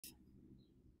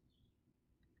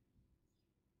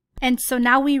And so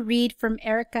now we read from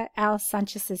Erika L.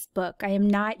 Sanchez's book, I Am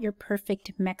Not Your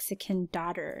Perfect Mexican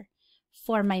Daughter,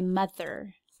 For My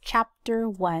Mother, Chapter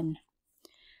 1.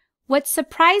 What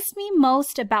surprised me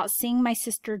most about seeing my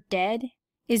sister dead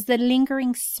is the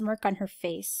lingering smirk on her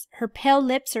face. Her pale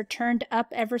lips are turned up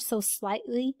ever so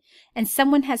slightly, and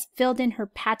someone has filled in her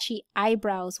patchy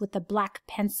eyebrows with a black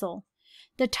pencil.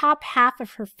 The top half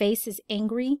of her face is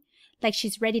angry, like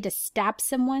she's ready to stab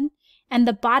someone, and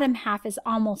the bottom half is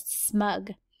almost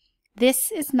smug.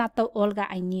 This is not the Olga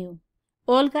I knew.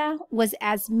 Olga was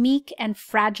as meek and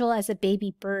fragile as a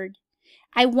baby bird.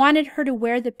 I wanted her to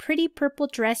wear the pretty purple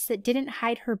dress that didn't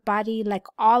hide her body like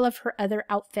all of her other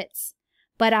outfits.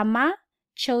 But Ama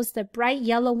chose the bright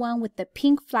yellow one with the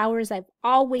pink flowers I've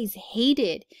always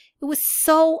hated. It was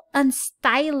so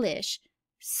unstylish,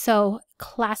 so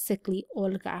classically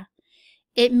Olga.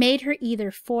 It made her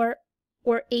either 4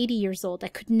 or 80 years old. I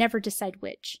could never decide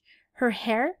which. Her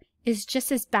hair is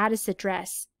just as bad as the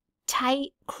dress.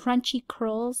 Tight, crunchy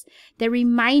curls that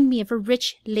remind me of a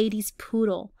rich lady's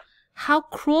poodle. How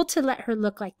cruel to let her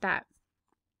look like that.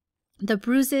 The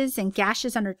bruises and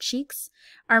gashes on her cheeks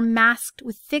are masked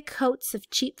with thick coats of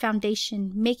cheap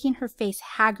foundation, making her face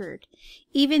haggard,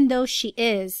 even though she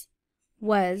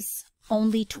was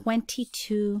only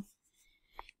 22.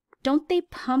 Don't they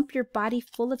pump your body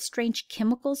full of strange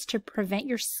chemicals to prevent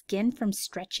your skin from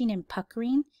stretching and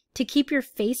puckering, to keep your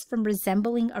face from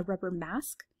resembling a rubber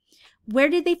mask? Where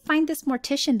did they find this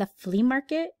mortician? The flea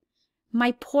market?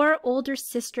 My poor older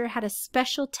sister had a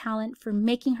special talent for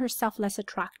making herself less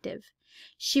attractive.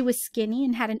 She was skinny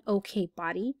and had an okay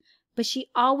body, but she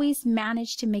always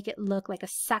managed to make it look like a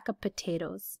sack of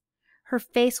potatoes. Her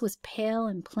face was pale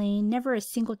and plain, never a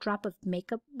single drop of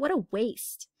makeup. What a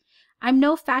waste. I'm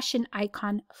no fashion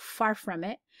icon, far from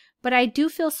it, but I do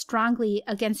feel strongly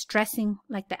against dressing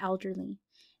like the elderly.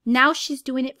 Now she's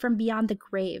doing it from beyond the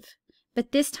grave,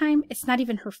 but this time it's not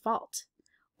even her fault.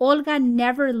 Olga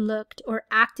never looked or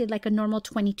acted like a normal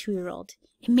 22-year-old.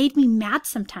 It made me mad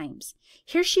sometimes.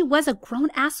 Here she was, a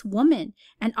grown-ass woman,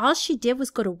 and all she did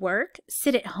was go to work,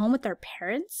 sit at home with our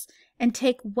parents, and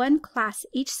take one class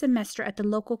each semester at the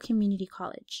local community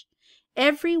college.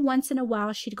 Every once in a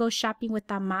while, she'd go shopping with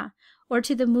Ama or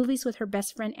to the movies with her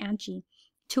best friend Angie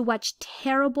to watch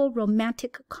terrible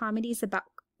romantic comedies about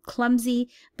clumsy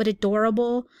but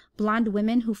adorable blonde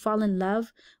women who fall in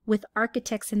love with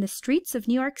architects in the streets of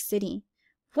New York City.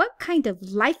 What kind of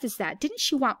life is that? Didn't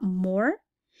she want more?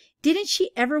 Didn't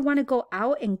she ever want to go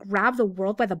out and grab the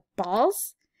world by the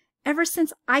balls? Ever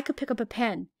since I could pick up a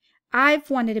pen, I've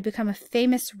wanted to become a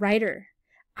famous writer.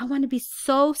 I want to be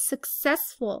so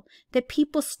successful that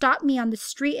people stop me on the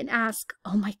street and ask,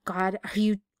 "Oh my God, are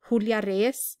you Julia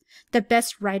Reyes, the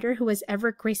best writer who has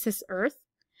ever graced this earth?"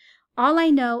 All I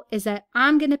know is that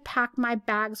I'm going to pack my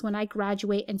bags when I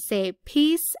graduate and say,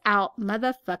 "Peace out,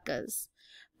 motherfuckers."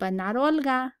 But not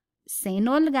Olga, Saint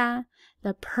Olga,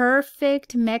 the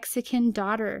perfect Mexican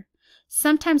daughter.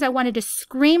 Sometimes I wanted to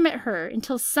scream at her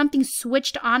until something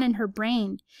switched on in her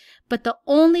brain. But the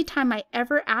only time I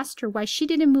ever asked her why she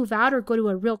didn't move out or go to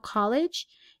a real college,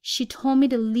 she told me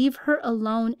to leave her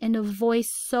alone in a voice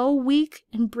so weak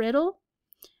and brittle.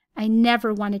 I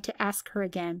never wanted to ask her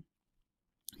again.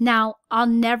 Now, I'll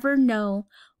never know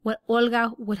what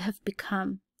Olga would have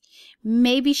become.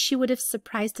 Maybe she would have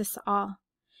surprised us all.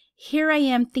 Here I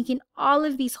am thinking all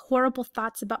of these horrible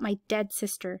thoughts about my dead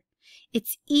sister.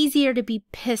 It's easier to be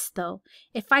pissed, though.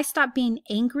 If I stop being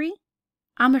angry,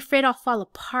 I'm afraid I'll fall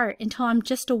apart until I'm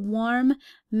just a warm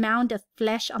mound of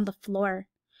flesh on the floor.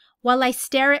 While I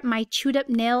stare at my chewed-up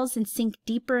nails and sink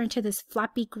deeper into this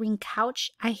floppy green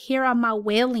couch, I hear Ama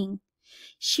wailing.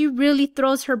 She really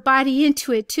throws her body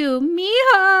into it, too.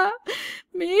 "Mija!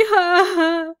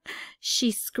 Mija!"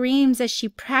 She screams as she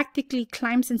practically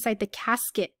climbs inside the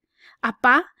casket.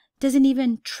 Appa doesn't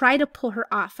even try to pull her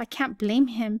off. I can't blame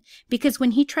him, because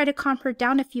when he tried to calm her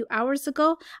down a few hours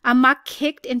ago, Ama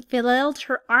kicked and flailed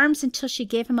her arms until she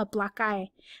gave him a black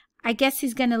eye. I guess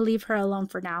he's going to leave her alone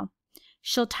for now.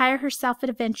 She'll tire herself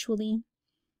eventually.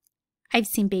 I've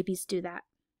seen babies do that.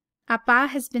 Appa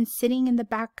has been sitting in the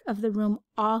back of the room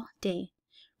all day,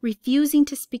 refusing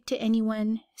to speak to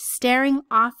anyone, staring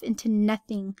off into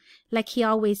nothing like he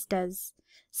always does.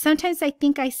 Sometimes I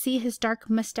think I see his dark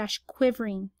mustache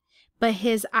quivering, but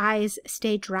his eyes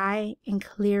stay dry and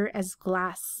clear as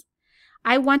glass.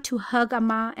 I want to hug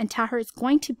Ama and tell her it's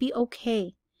going to be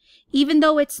okay, even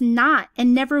though it's not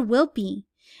and never will be.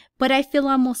 But I feel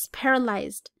almost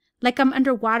paralyzed, like I'm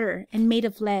underwater and made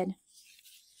of lead.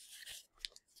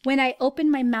 When I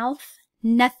open my mouth,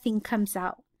 nothing comes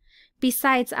out.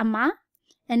 Besides, Ama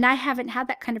and I haven't had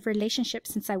that kind of relationship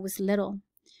since I was little.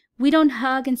 We don't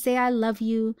hug and say I love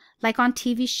you like on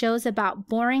TV shows about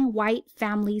boring white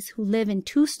families who live in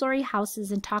 2-story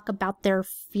houses and talk about their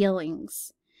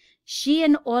feelings. She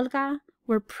and Olga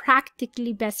were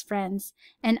practically best friends,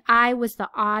 and I was the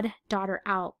odd daughter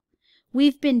out.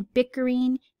 We've been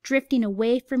bickering, drifting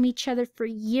away from each other for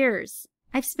years.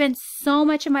 I've spent so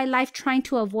much of my life trying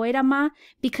to avoid Ama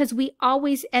because we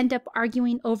always end up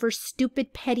arguing over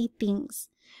stupid, petty things.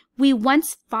 We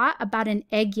once fought about an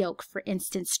egg yolk, for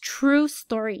instance. True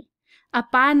story.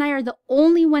 Appa and I are the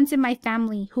only ones in my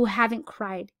family who haven't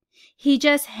cried. He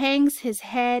just hangs his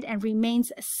head and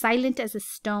remains silent as a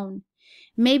stone.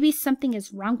 Maybe something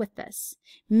is wrong with us.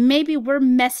 Maybe we're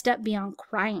messed up beyond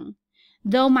crying.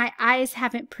 Though my eyes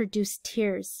haven't produced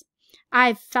tears,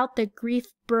 I've felt the grief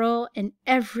burrow in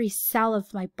every cell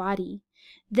of my body.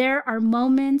 There are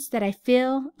moments that I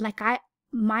feel like I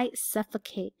might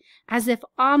suffocate, as if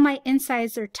all my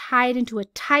insides are tied into a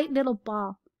tight little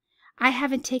ball. I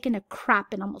haven't taken a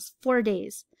crap in almost 4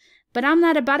 days, but I'm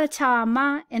not about to tell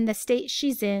Ama in the state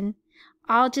she's in.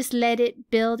 I'll just let it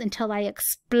build until I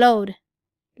explode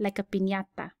like a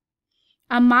piñata.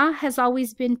 Ama has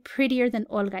always been prettier than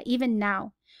Olga, even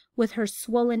now, with her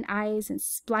swollen eyes and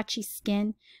splotchy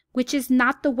skin, which is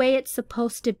not the way it's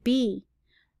supposed to be.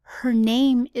 Her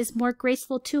name is more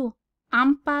graceful too.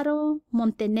 Amparo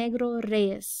Montenegro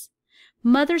Reyes.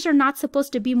 Mothers are not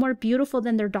supposed to be more beautiful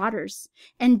than their daughters,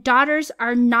 and daughters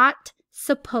are not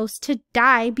supposed to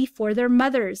die before their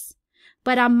mothers.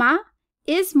 But Ama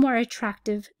is more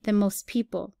attractive than most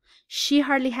people. She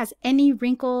hardly has any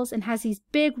wrinkles and has these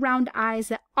big round eyes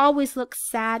that always look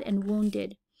sad and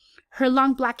wounded. Her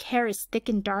long black hair is thick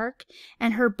and dark,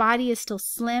 and her body is still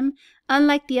slim,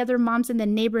 unlike the other moms in the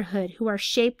neighborhood who are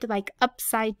shaped like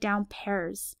upside-down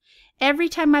pears. Every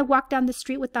time I walk down the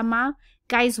street with Ama,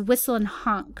 guys whistle and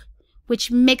honk,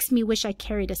 which makes me wish I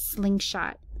carried a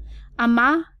slingshot.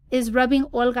 Ama is rubbing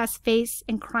Olga's face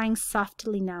and crying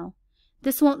softly now.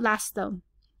 This won't last, though.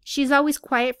 She's always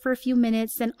quiet for a few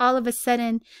minutes, then all of a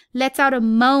sudden lets out a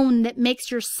moan that makes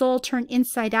your soul turn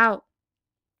inside out.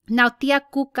 Now Tia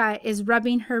Cuca is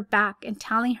rubbing her back and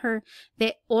telling her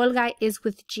that Olga is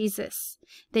with Jesus,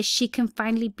 that she can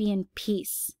finally be in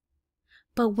peace.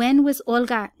 But when was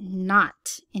Olga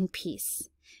not in peace?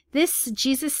 This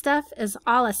Jesus stuff is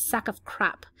all a sack of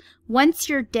crap. Once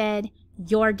you're dead,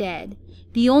 you're dead.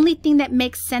 The only thing that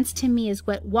makes sense to me is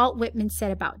what Walt Whitman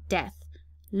said about death.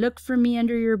 Look for me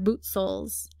under your boot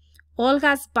soles.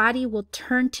 Olga's body will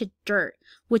turn to dirt,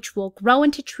 which will grow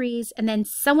into trees, and then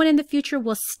someone in the future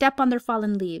will step on their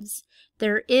fallen leaves.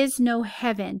 There is no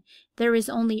heaven. There is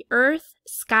only earth,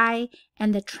 sky,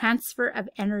 and the transfer of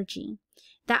energy.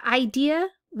 The idea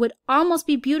would almost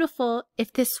be beautiful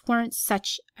if this weren't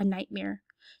such a nightmare.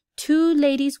 2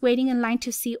 ladies waiting in line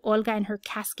to see Olga in her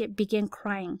casket begin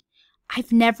crying.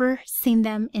 I've never seen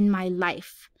them in my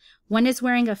life. One is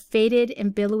wearing a faded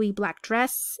and billowy black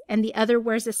dress, and the other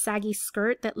wears a saggy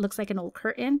skirt that looks like an old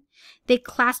curtain. They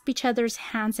clasp each other's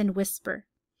hands and whisper.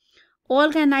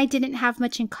 Olga and I didn't have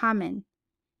much in common,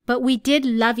 but we did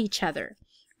love each other.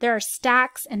 There are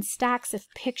stacks and stacks of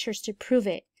pictures to prove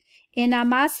it. In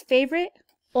Ama's favorite,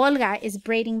 Olga is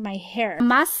braiding my hair.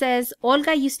 Ama says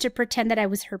Olga used to pretend that I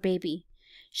was her baby.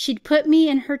 She'd put me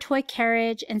in her toy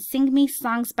carriage and sing me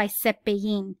songs by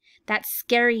Cepillín, that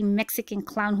scary Mexican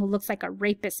clown who looks like a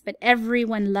rapist but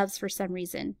everyone loves for some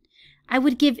reason. I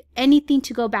would give anything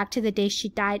to go back to the day she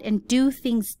died and do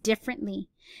things differently.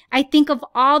 I think of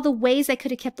all the ways I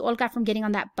could have kept Olga from getting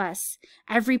on that bus.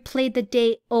 I've replayed the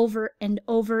day over and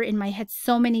over in my head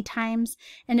so many times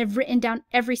and have written down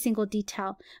every single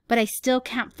detail, but I still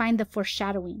can't find the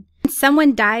foreshadowing. When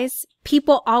someone dies,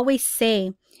 people always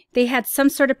say they had some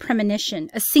sort of premonition,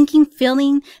 a sinking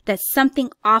feeling that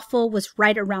something awful was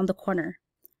right around the corner.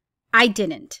 I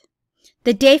didn't.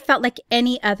 The day felt like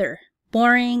any other,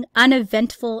 boring,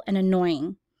 uneventful, and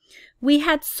annoying. We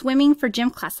had swimming for gym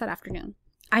class that afternoon.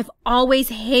 I've always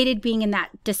hated being in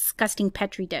that disgusting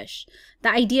Petri dish. The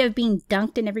idea of being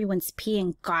dunked in everyone's pee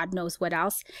and God knows what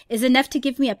else is enough to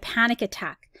give me a panic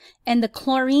attack, and the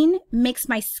chlorine makes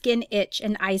my skin itch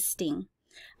and eyes sting.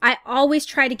 I always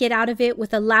try to get out of it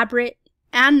with elaborate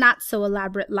and not so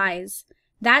elaborate lies.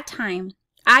 That time,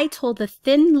 I told the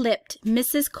thin-lipped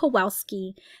Mrs.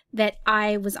 Kowalski that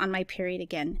I was on my period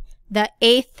again, the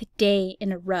 8th day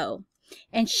in a row,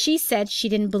 and she said she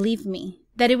didn't believe me,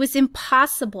 that it was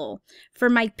impossible for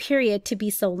my period to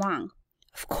be so long.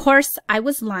 Of course, I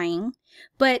was lying,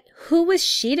 but who was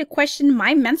she to question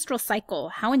my menstrual cycle?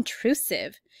 How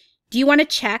intrusive. Do you want to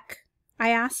check? I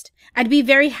asked. I'd be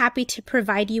very happy to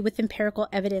provide you with empirical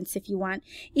evidence if you want,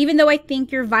 even though I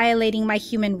think you're violating my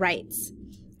human rights.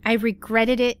 I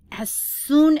regretted it as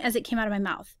soon as it came out of my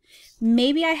mouth.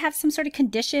 Maybe I have some sort of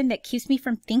condition that keeps me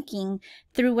from thinking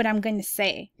through what I'm going to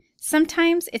say.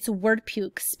 Sometimes it's word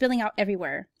puke spilling out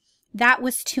everywhere. That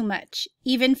was too much,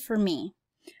 even for me.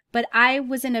 But I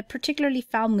was in a particularly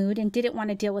foul mood and didn't want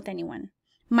to deal with anyone.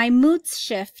 My moods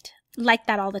shift like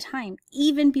that all the time,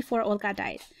 even before Olga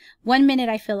died. One minute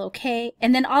I feel okay,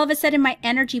 and then all of a sudden my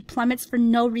energy plummets for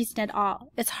no reason at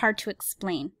all. It's hard to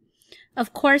explain.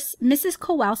 Of course, Mrs.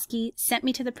 Kowalski sent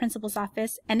me to the principal's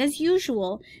office, and as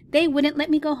usual, they wouldn't let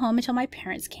me go home until my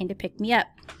parents came to pick me up.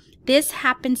 This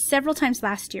happened several times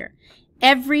last year.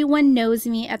 Everyone knows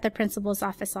me at the principal's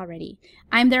office already.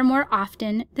 I'm there more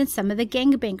often than some of the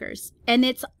gangbangers, and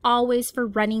it's always for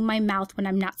running my mouth when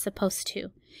I'm not supposed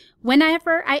to.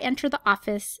 Whenever I enter the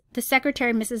office, the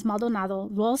secretary, Mrs. Maldonado,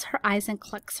 rolls her eyes and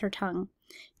clucks her tongue.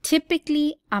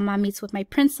 Typically, Ama meets with my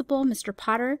principal, Mr.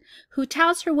 Potter, who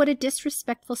tells her what a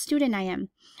disrespectful student I am.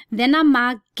 Then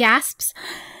Ama gasps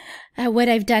at what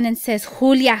I've done and says,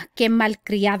 "Julia, que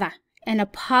malcriada," and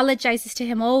apologizes to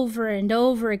him over and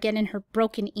over again in her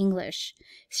broken English.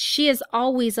 She is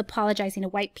always apologizing to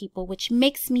white people, which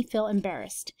makes me feel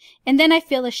embarrassed. And then I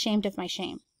feel ashamed of my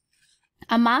shame.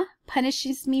 Ama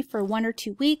punishes me for 1 or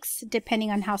 2 weeks,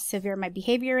 depending on how severe my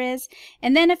behavior is,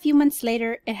 and then a few months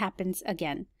later, it happens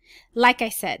again. Like I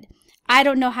said, I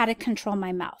don't know how to control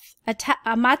my mouth.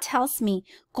 Ama tells me,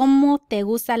 "Cómo te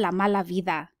gusta la mala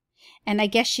vida?" And I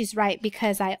guess she's right,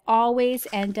 because I always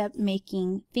end up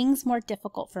making things more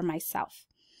difficult for myself.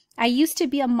 I used to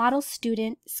be a model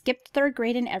student, skipped 3rd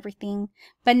grade and everything,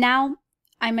 but now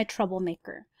I'm a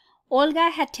troublemaker. Olga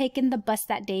had taken the bus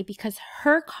that day because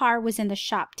her car was in the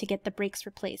shop to get the brakes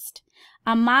replaced.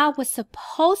 Ama was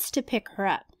supposed to pick her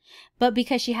up, but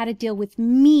because she had to deal with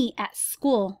me at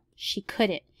school, she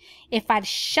couldn't. If I'd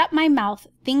shut my mouth,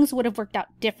 things would have worked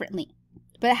out differently.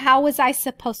 But how was I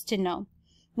supposed to know?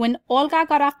 When Olga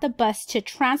got off the bus to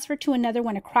transfer to another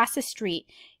one across the street,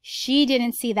 she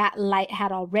didn't see that light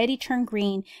had already turned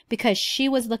green because she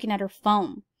was looking at her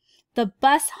phone. The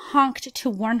bus honked to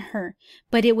warn her,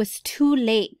 but it was too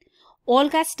late.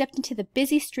 Olga stepped into the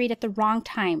busy street at the wrong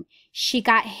time. She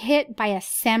got hit by a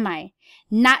semi.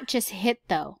 Not just hit,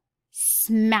 though.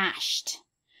 Smashed.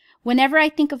 Whenever I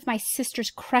think of my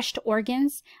sister's crushed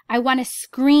organs, I want to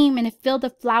scream in a field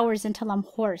of flowers until I'm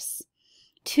hoarse.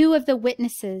 2 of the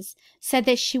witnesses said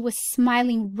that she was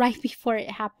smiling right before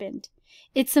it happened.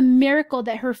 It's a miracle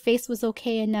that her face was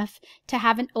okay enough to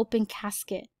have an open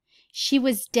casket. She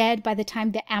was dead by the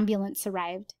time the ambulance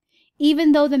arrived.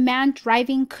 Even though the man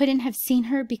driving couldn't have seen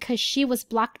her because she was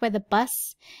blocked by the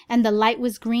bus and the light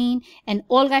was green and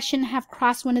Olga shouldn't have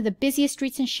crossed one of the busiest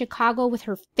streets in Chicago with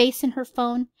her face in her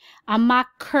phone, Ama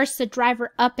cursed the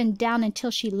driver up and down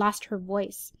until she lost her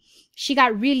voice. She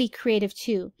got really creative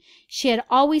too. She had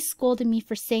always scolded me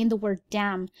for saying the word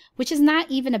damn, which is not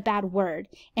even a bad word,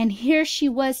 and here she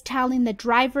was telling the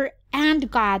driver and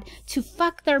God to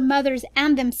fuck their mothers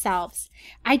and themselves.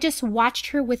 I just watched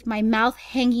her with my mouth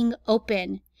hanging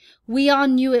open. We all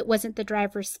knew it wasn't the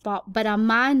driver's fault, but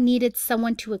Ama needed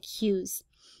someone to accuse.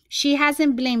 She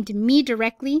hasn't blamed me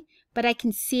directly, but I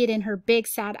can see it in her big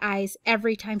sad eyes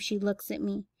every time she looks at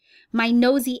me. My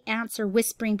nosy aunts are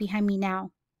whispering behind me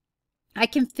now. I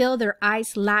can feel their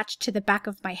eyes latch to the back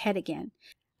of my head again.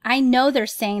 I know they're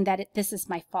saying that this is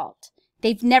my fault.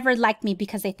 They've never liked me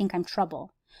because they think I'm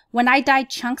trouble. When I dyed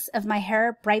chunks of my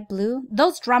hair bright blue,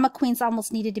 those drama queens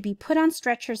almost needed to be put on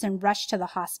stretchers and rushed to the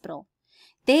hospital.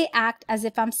 They act as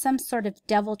if I'm some sort of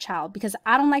devil child because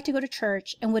I don't like to go to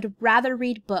church and would rather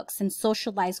read books and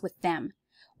socialize with them.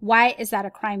 Why is that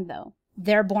a crime, though?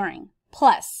 They're boring.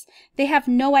 Plus, they have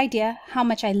no idea how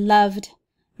much I loved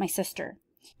my sister.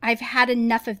 I've had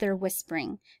enough of their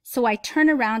whispering, so I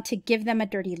turn around to give them a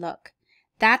dirty look.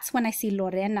 That's when I see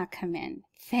Lorena come in.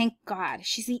 Thank God,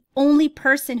 she's the only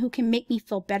person who can make me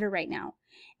feel better right now.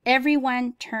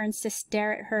 Everyone turns to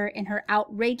stare at her in her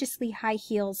outrageously high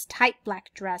heels, tight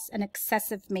black dress, and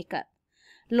excessive makeup.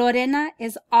 Lorena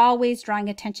is always drawing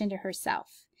attention to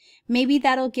herself. Maybe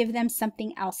that'll give them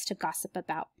something else to gossip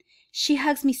about. She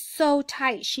hugs me so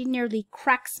tight she nearly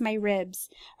cracks my ribs.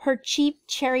 Her cheap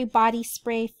cherry body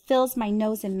spray fills my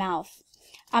nose and mouth.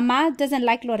 Ama doesn't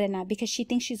like Lorena because she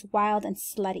thinks she's wild and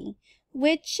slutty,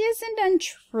 which isn't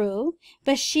untrue,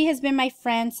 but she has been my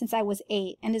friend since I was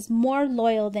 8 and is more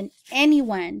loyal than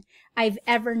anyone I've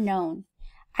ever known.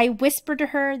 I whisper to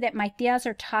her that my tias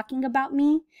are talking about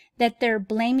me, that they're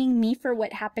blaming me for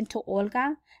what happened to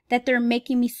Olga, that they're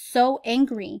making me so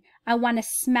angry I want to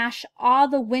smash all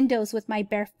the windows with my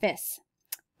bare fists.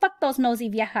 Fuck those nosy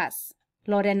viejas.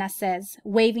 Lorena says,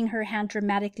 waving her hand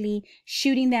dramatically,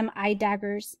 shooting them eye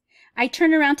daggers. I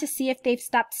turn around to see if they've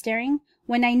stopped staring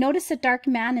when I notice a dark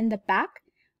man in the back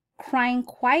crying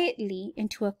quietly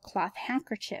into a cloth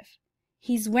handkerchief.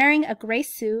 He's wearing a gray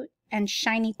suit and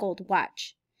shiny gold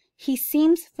watch. He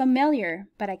seems familiar,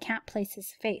 but I can't place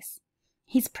his face.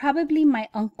 He's probably my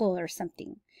uncle or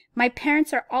something. My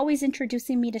parents are always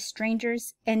introducing me to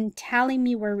strangers and telling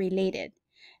me we're related.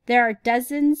 There are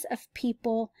dozens of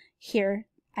people here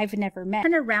I've never met.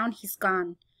 Turn around, he's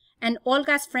gone. And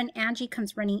Olga's friend Angie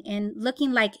comes running in,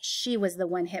 looking like she was the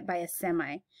one hit by a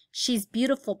semi. She's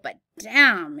beautiful, but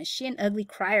damn, is she an ugly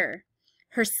crier.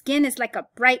 Her skin is like a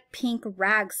bright pink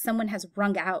rag someone has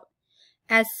wrung out.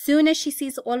 As soon as she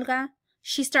sees Olga,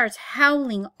 she starts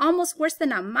howling, almost worse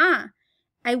than Ama.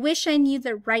 I wish I knew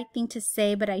the right thing to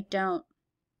say, but I don't.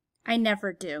 I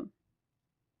never do.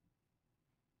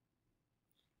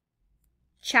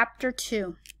 Chapter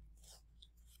 2.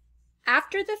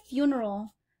 After the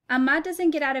funeral, Ama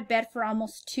doesn't get out of bed for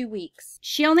almost 2 weeks.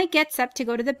 She only gets up to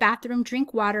go to the bathroom,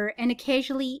 drink water, and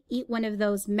occasionally eat one of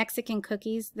those Mexican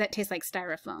cookies that taste like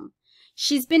styrofoam.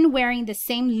 She's been wearing the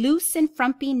same loose and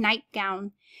frumpy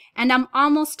nightgown, and I'm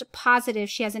almost positive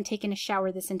she hasn't taken a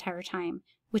shower this entire time,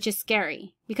 which is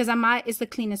scary, because Ama is the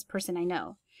cleanest person I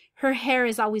know. Her hair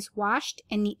is always washed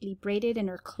and neatly braided, and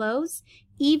her clothes,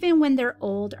 even when they're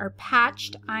old, are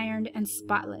patched, ironed, and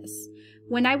spotless.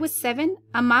 When I was 7,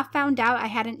 Ama found out I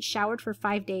hadn't showered for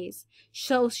 5 days,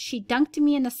 so she dunked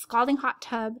me in a scalding hot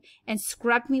tub and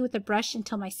scrubbed me with a brush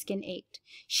until my skin ached.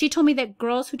 She told me that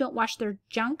girls who don't wash their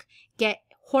junk get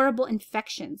horrible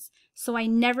infections, so I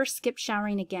never skipped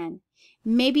showering again.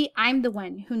 Maybe I'm the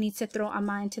one who needs to throw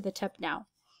Ama into the tub now.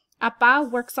 Appa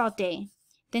works all day,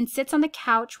 then sits on the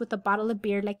couch with a bottle of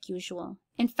beer like usual.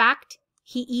 In fact,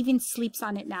 he even sleeps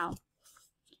on it now.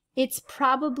 It's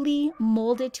probably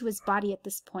molded to his body at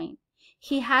this point.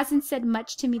 He hasn't said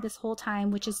much to me this whole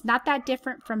time, which is not that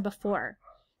different from before.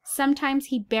 Sometimes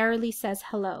he barely says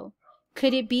hello.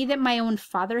 Could it be that my own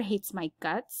father hates my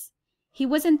guts? He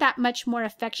wasn't that much more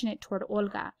affectionate toward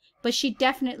Olga, but she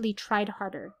definitely tried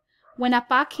harder. When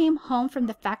Appa came home from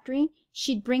the factory,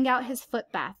 she'd bring out his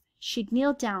foot bath. She'd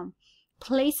kneel down,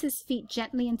 place his feet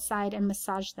gently inside, and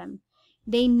massage them.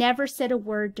 They never said a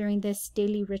word during this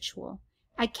daily ritual.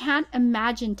 I can't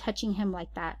imagine touching him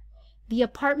like that. The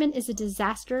apartment is a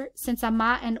disaster since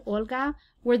Ama and Olga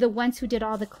were the ones who did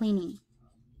all the cleaning.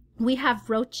 We have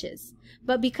roaches,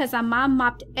 but because Ama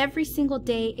mopped every single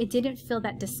day, it didn't feel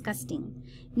that disgusting.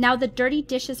 Now the dirty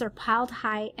dishes are piled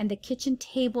high and the kitchen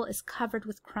table is covered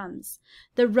with crumbs.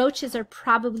 The roaches are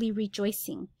probably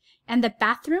rejoicing. And the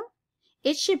bathroom?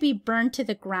 It should be burned to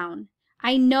the ground.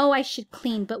 I know I should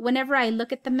clean, but whenever I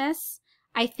look at the mess,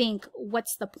 I think,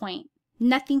 what's the point?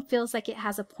 Nothing feels like it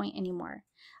has a point anymore.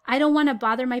 I don't want to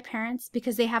bother my parents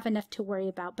because they have enough to worry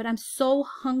about, but I'm so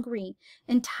hungry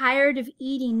and tired of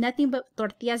eating nothing but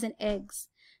tortillas and eggs.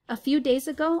 A few days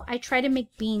ago, I tried to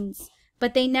make beans,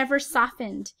 but they never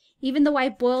softened. Even though I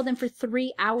boiled them for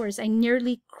 3 hours, I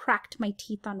nearly cracked my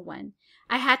teeth on one.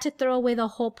 I had to throw away the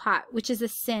whole pot, which is a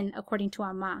sin, according to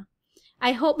Ama.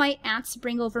 I hope my aunts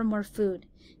bring over more food.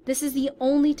 This is the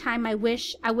only time I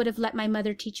wish I would have let my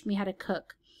mother teach me how to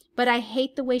cook. But I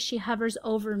hate the way she hovers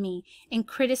over me and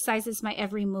criticizes my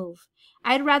every move.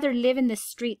 I'd rather live in the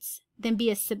streets than be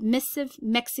a submissive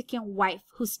Mexican wife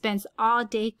who spends all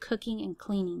day cooking and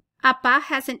cleaning. Appa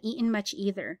hasn't eaten much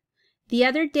either. The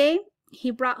other day, he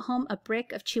brought home a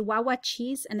brick of Chihuahua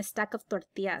cheese and a stack of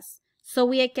tortillas. So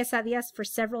we ate quesadillas for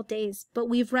several days, but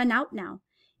we've run out now.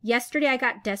 Yesterday I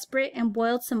got desperate and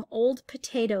boiled some old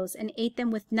potatoes and ate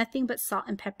them with nothing but salt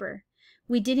and pepper.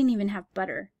 We didn't even have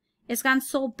butter. It's gone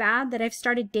so bad that I've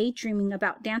started daydreaming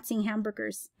about dancing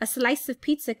hamburgers. A slice of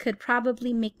pizza could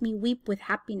probably make me weep with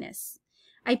happiness.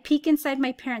 I peek inside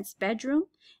my parents' bedroom,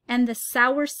 and the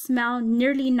sour smell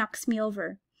nearly knocks me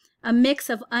over. A mix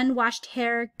of unwashed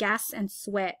hair, gas, and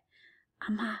sweat.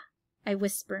 Ama, I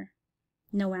whisper.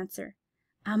 No answer.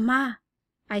 Ama,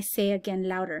 I say again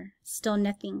louder. Still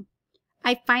nothing.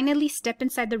 I finally step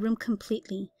inside the room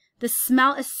completely. The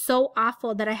smell is so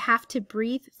awful that I have to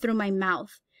breathe through my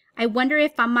mouth. I wonder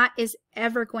if Ama is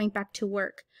ever going back to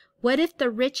work. What if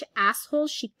the rich assholes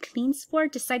she cleans for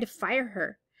decide to fire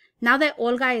her? Now that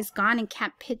Olga is gone and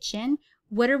can't pitch in,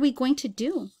 what are we going to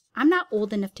do? I'm not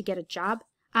old enough to get a job.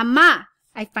 Ama!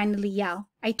 I finally yell.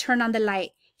 I turn on the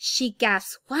light. She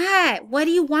gasps. What? What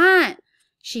do you want?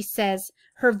 She says,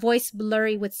 her voice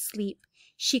blurry with sleep.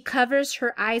 She covers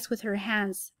her eyes with her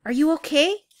hands. Are you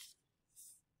okay?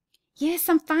 Yes,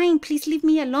 I'm fine. Please leave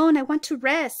me alone. I want to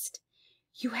rest.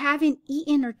 You haven't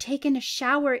eaten or taken a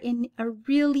shower in a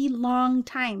really long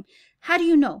time. How do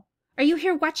you know? Are you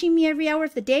here watching me every hour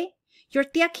of the day? Your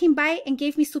tia came by and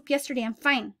gave me soup yesterday. I'm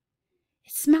fine.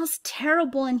 It smells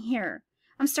terrible in here.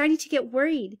 I'm starting to get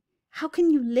worried. How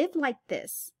can you live like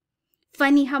this?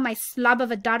 Funny how my slob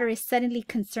of a daughter is suddenly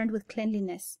concerned with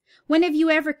cleanliness. When have you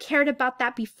ever cared about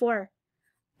that before?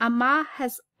 Ama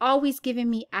has always given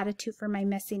me attitude for my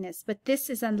messiness, but this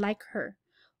is unlike her.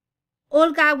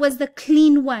 Olga was the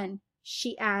clean one,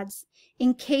 she adds,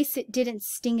 in case it didn't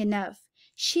sting enough.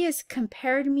 She has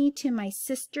compared me to my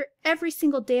sister every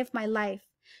single day of my life,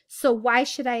 so why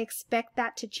should I expect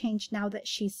that to change now that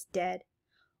she's dead?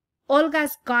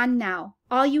 Olga's gone now.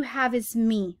 All you have is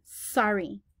me.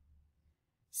 Sorry.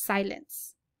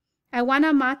 Silence. I want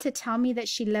Ama to tell me that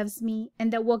she loves me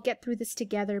and that we'll get through this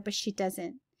together, but she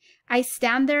doesn't. I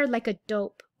stand there like a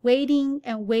dope, waiting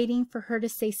and waiting for her to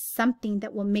say something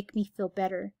that will make me feel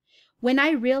better. When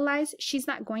I realize she's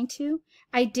not going to,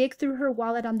 I dig through her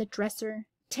wallet on the dresser,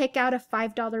 take out a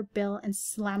 $5 bill, and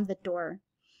slam the door.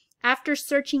 After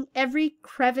searching every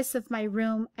crevice of my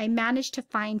room, I managed to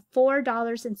find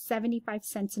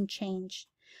 $4.75 in change.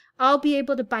 I'll be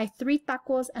able to buy 3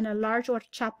 tacos and a large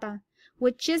horchata,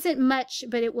 which isn't much,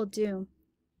 but it will do.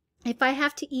 If I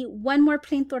have to eat one more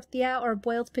plain tortilla or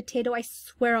boiled potato, I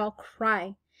swear I'll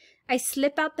cry. I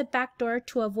slip out the back door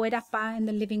to avoid Apa in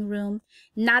the living room.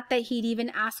 Not that he'd even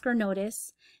ask or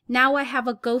notice. Now I have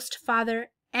a ghost father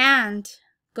and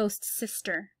ghost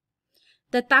sister.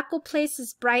 The taco place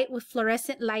is bright with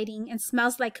fluorescent lighting and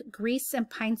smells like grease and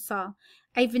pine saw.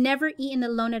 I've never eaten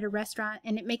alone at a restaurant,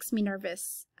 and it makes me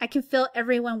nervous. I can feel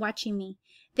everyone watching me.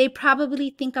 They probably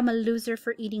think I'm a loser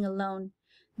for eating alone.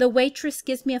 The waitress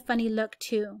gives me a funny look,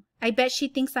 too. I bet she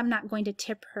thinks I'm not going to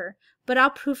tip her, but I'll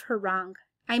prove her wrong.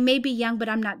 I may be young, but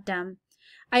I'm not dumb.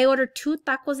 I order 2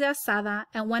 tacos de asada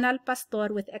and 1 al pastor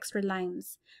with extra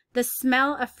limes. The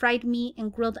smell of fried meat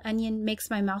and grilled onion makes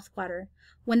my mouth water.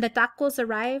 When the tacos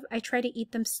arrive, I try to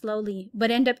eat them slowly,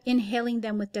 but end up inhaling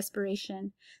them with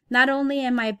desperation. Not only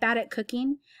am I bad at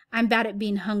cooking, I'm bad at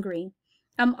being hungry.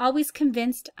 I'm always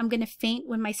convinced I'm going to faint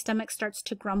when my stomach starts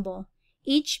to grumble.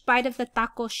 Each bite of the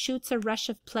taco shoots a rush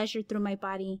of pleasure through my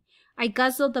body. I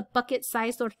guzzle the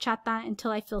bucket-sized horchata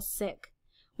until I feel sick.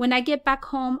 When I get back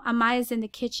home, Ama is in the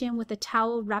kitchen with a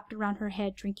towel wrapped around her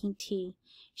head drinking tea.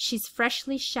 She's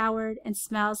freshly showered and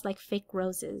smells like fake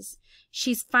roses.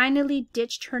 She's finally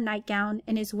ditched her nightgown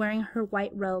and is wearing her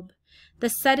white robe. The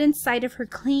sudden sight of her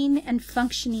clean and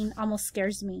functioning almost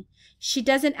scares me. She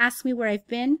doesn't ask me where I've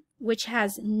been, which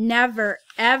has never,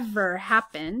 ever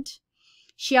happened.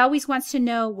 She always wants to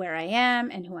know where I am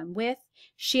and who I'm with.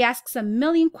 She asks a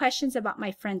million questions about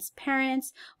my friends'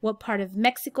 parents, what part of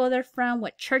Mexico they're from,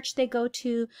 what church they go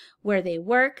to, where they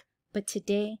work. But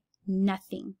today,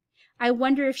 nothing. I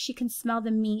wonder if she can smell the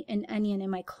meat and onion in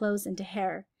my clothes and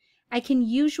hair. I can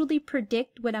usually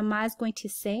predict what Ama is going to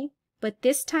say, but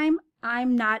this time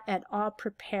I'm not at all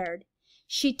prepared.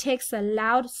 She takes a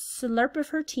loud slurp of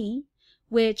her tea,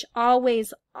 which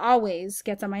always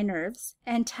gets on my nerves,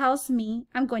 and tells me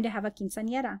I'm going to have a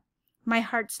quinceañera. My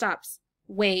heart stops.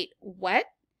 Wait, what?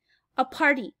 A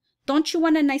party. Don't you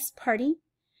want a nice party?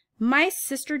 My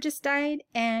sister just died,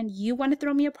 and you want to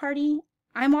throw me a party?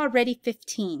 I'm already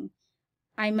 15.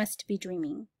 I must be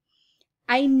dreaming.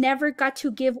 I never got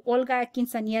to give Olga a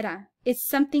quinceañera. It's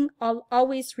something I'll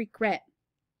always regret.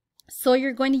 So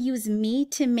you're going to use me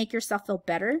to make yourself feel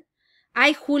better?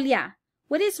 Ay, Julia,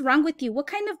 what is wrong with you? What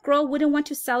kind of girl wouldn't want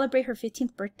to celebrate her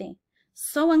 15th birthday?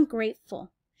 So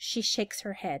ungrateful. She shakes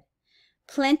her head.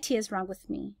 Plenty is wrong with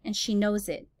me, and she knows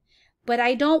it. But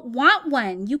I don't want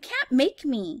one. You can't make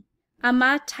me.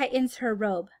 Ama tightens her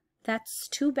robe. That's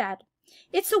too bad.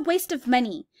 It's a waste of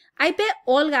money. I bet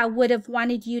Olga would have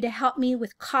wanted you to help me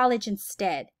with college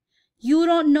instead. You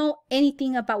don't know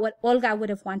anything about what Olga would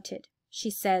have wanted,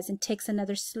 she says, and takes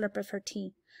another slurp of her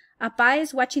tea. Apa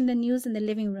is watching the news in the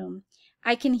living room.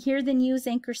 I can hear the news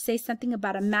anchor say something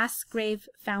about a mass grave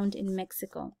found in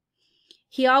Mexico.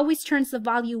 He always turns the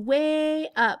volume way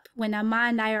up when Ama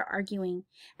and I are arguing,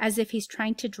 as if he's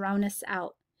trying to drown us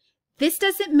out. This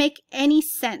doesn't make any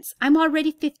sense. I'm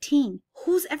already 15.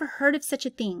 Who's ever heard of such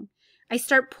a thing? I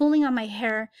start pulling on my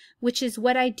hair, which is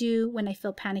what I do when I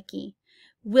feel panicky.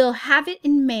 We'll have it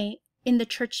in May in the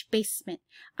church basement.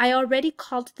 I already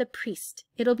called the priest.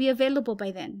 It'll be available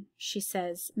by then, she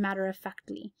says,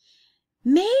 matter-of-factly.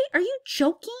 May? Are you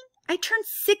joking? I turned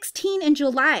 16 in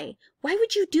July. Why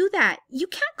would you do that? You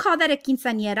can't call that a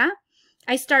quinceañera.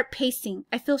 I start pacing.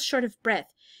 I feel short of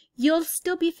breath. You'll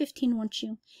still be 15, won't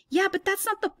you? Yeah, but that's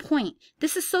not the point.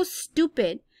 This is so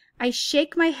stupid. I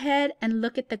shake my head and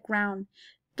look at the ground.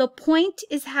 The point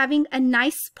is having a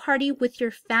nice party with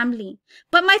your family.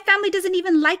 But my family doesn't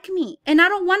even like me, and I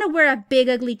don't want to wear a big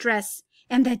ugly dress.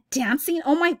 And the dancing,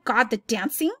 oh my God, the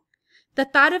dancing? The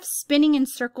thought of spinning in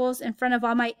circles in front of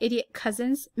all my idiot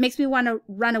cousins makes me want to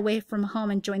run away from home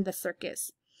and join the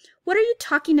circus. What are you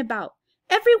talking about?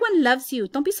 Everyone loves you.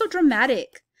 Don't be so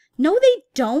dramatic. No, they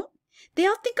don't. They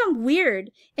all think I'm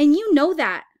weird, and you know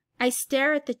that. I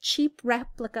stare at the cheap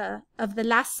replica of the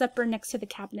Last Supper next to the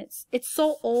cabinets. It's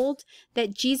so old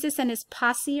that Jesus and his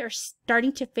posse are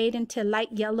starting to fade into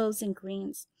light yellows and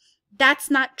greens. That's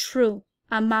not true.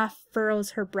 Ama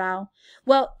furrows her brow.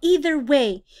 Well, either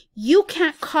way, you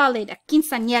can't call it a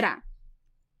quinceañera.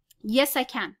 Yes, I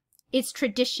can. It's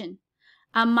tradition.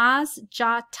 Ama's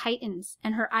jaw tightens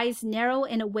and her eyes narrow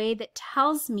in a way that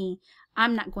tells me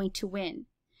I'm not going to win.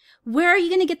 Where are you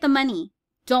going to get the money?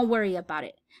 Don't worry about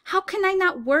it. How can I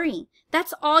not worry?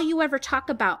 That's all you ever talk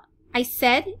about. I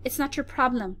said it's not your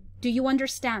problem. Do you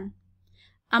understand?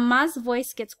 Ama's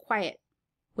voice gets quiet,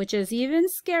 which is even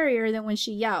scarier than when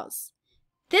she yells.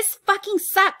 This fucking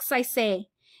sucks, I say,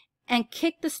 and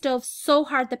kick the stove so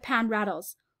hard the pan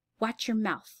rattles. Watch your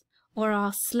mouth, or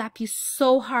I'll slap you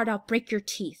so hard I'll break your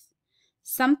teeth.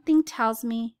 Something tells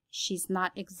me she's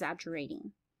not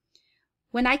exaggerating.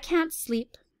 When I can't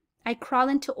sleep, I crawl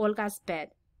into Olga's bed.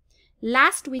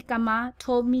 Last week, Ama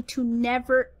told me to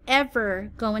never,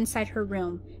 ever go inside her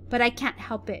room, but I can't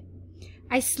help it.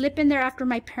 I slip in there after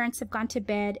my parents have gone to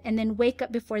bed and then wake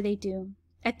up before they do.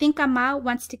 I think Ama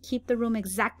wants to keep the room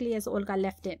exactly as Olga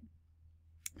left it.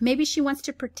 Maybe she wants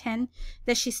to pretend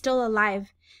that she's still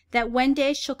alive, that one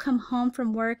day she'll come home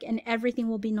from work and everything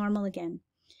will be normal again.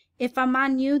 If Ama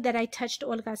knew that I touched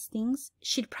Olga's things,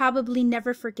 she'd probably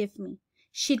never forgive me.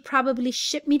 She'd probably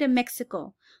ship me to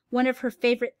Mexico, one of her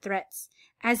favorite threats,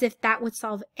 as if that would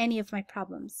solve any of my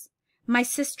problems. My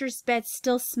sister's bed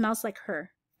still smells like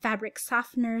her, fabric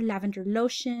softener, lavender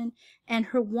lotion, and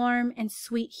her warm and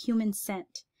sweet human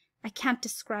scent. I can't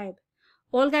describe.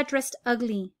 Olga dressed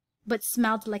ugly, but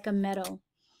smelled like a meadow.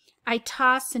 I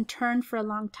toss and turn for a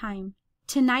long time.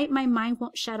 Tonight my mind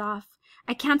won't shut off.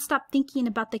 I can't stop thinking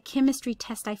about the chemistry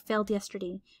test I failed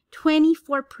yesterday.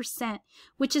 24%,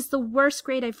 which is the worst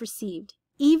grade I've received.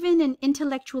 Even an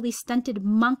intellectually stunted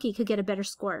monkey could get a better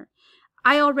score.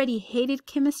 I already hated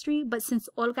chemistry, but since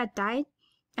Olga died,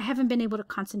 I haven't been able to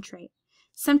concentrate.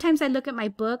 Sometimes I look at my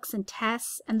books and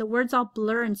tests, and the words all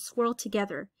blur and swirl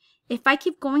together. If I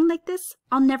keep going like this,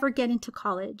 I'll never get into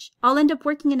college. I'll end up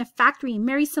working in a factory,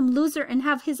 marry some loser, and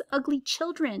have his ugly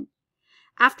children.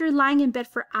 After lying in bed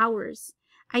for hours,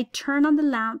 I turn on the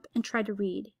lamp and try to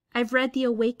read. I've read The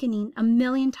Awakening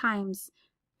 1,000,000 times,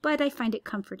 but I find it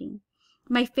comforting.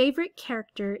 My favorite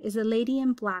character is a lady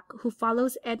in black who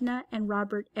follows Edna and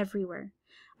Robert everywhere.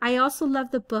 I also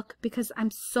love the book because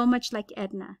I'm so much like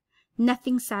Edna.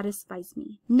 Nothing satisfies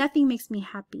me. Nothing makes me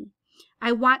happy.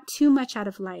 I want too much out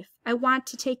of life. I want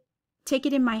to take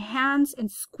it in my hands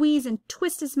and squeeze and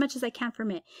twist as much as I can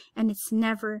from it, and it's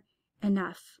never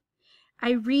enough.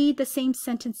 I read the same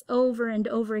sentence over and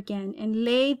over again and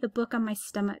lay the book on my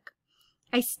stomach.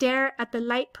 I stare at the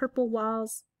light purple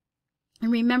walls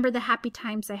and remember the happy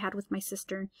times I had with my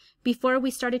sister before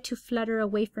we started to flutter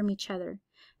away from each other.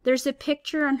 There's a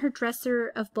picture on her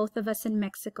dresser of both of us in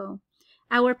Mexico.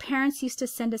 Our parents used to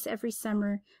send us every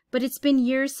summer, but it's been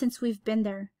years since we've been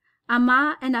there.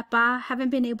 Ama and Apa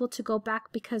haven't been able to go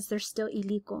back because they're still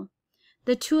illegal.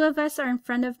 The two of us are in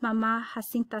front of Mama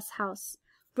Jacinta's house.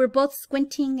 We're both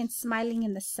squinting and smiling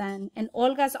in the sun, and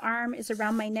Olga's arm is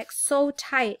around my neck so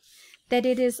tight that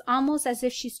it is almost as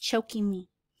if she's choking me.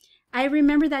 I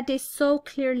remember that day so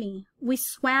clearly. We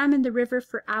swam in the river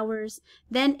for hours,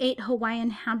 then ate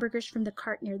Hawaiian hamburgers from the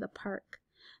cart near the park.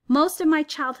 Most of my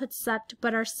childhood sucked,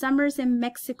 but our summers in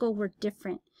Mexico were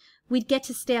different. We'd get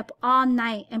to stay up all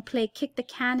night and play kick the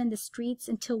can in the streets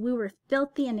until we were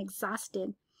filthy and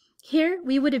exhausted. Here,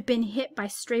 we would have been hit by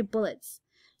stray bullets.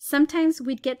 Sometimes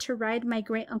we'd get to ride my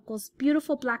great-uncle's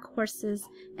beautiful black horses,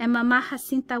 and Mama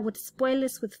Jacinta would spoil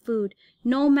us with food,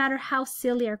 no matter how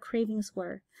silly our cravings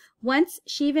were. Once,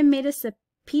 she even made us a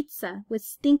pizza with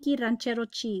stinky ranchero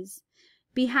cheese.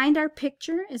 Behind our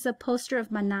picture is a poster of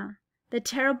Maná, the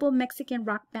terrible Mexican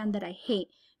rock band that I hate,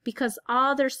 because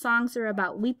all their songs are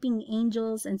about weeping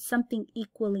angels and something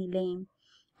equally lame.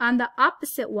 On the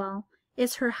opposite wall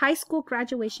is her high school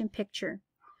graduation picture.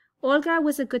 Olga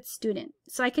was a good student,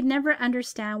 so I could never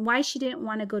understand why she didn't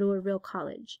want to go to a real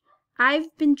college.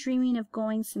 I've been dreaming of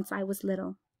going since I was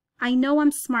little. I know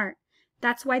I'm smart.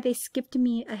 That's why they skipped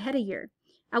me ahead a year.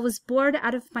 I was bored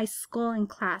out of my skull in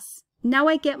class. Now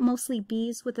I get mostly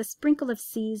B's with a sprinkle of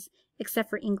C's,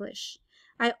 except for English.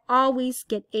 I always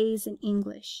get A's in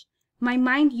English. My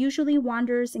mind usually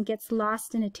wanders and gets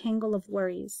lost in a tangle of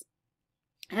worries.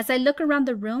 As I look around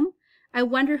the room, I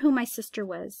wonder who my sister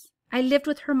was. I lived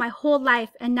with her my whole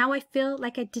life, and now I feel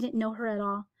like I didn't know her at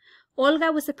all.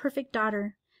 Olga was a perfect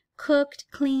daughter, cooked,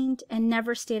 cleaned, and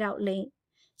never stayed out late.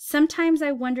 Sometimes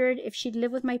I wondered if she'd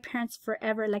live with my parents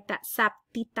forever like that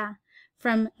saptita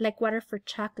from Like Water for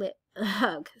Chocolate.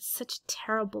 Ugh, such a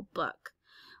terrible book.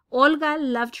 Olga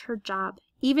loved her job,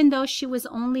 even though she was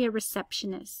only a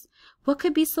receptionist. What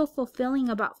could be so fulfilling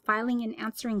about filing and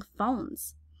answering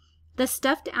phones? The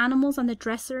stuffed animals on the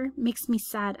dresser makes me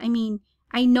sad. I mean,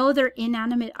 I know they're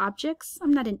inanimate objects.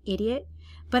 I'm not an idiot.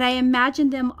 But I imagine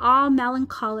them all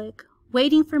melancholic,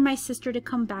 waiting for my sister to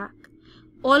come back.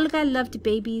 Olga loved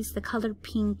babies the color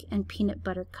pink and peanut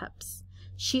butter cups.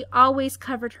 She always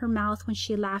covered her mouth when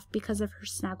she laughed because of her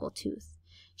snaggletooth.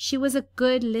 She was a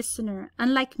good listener,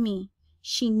 unlike me.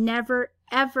 She never,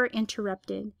 ever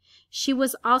interrupted. She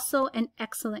was also an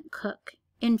excellent cook.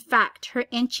 In fact, her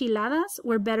enchiladas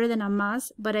were better than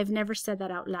Ama's, but I've never said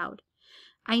that out loud.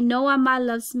 I know Ama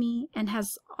loves me and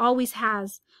always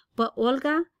has, but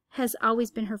Olga has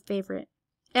always been her favorite.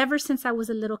 Ever since I was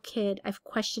a little kid, I've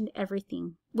questioned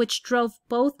everything, which drove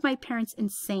both my parents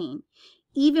insane.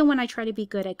 Even when I tried to be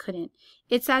good, I couldn't.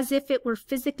 It's as if it were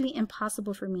physically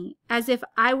impossible for me, as if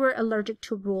I were allergic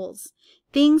to rules.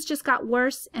 Things just got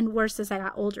worse and worse as I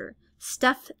got older.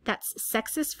 Stuff that's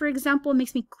sexist, for example,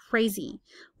 makes me crazy.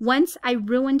 Once I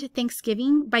ruined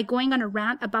Thanksgiving by going on a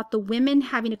rant about the women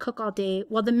having to cook all day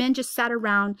while the men just sat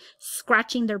around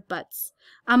scratching their butts.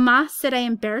 Ama said I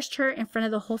embarrassed her in front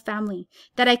of the whole family,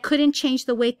 that I couldn't change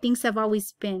the way things have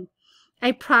always been.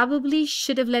 I probably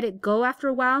should have let it go after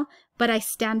a while, but I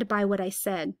stand by what I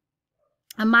said.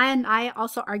 Amaya and I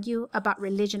also argue about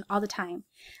religion all the time.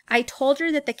 I told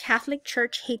her that the Catholic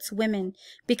Church hates women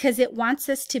because it wants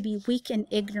us to be weak and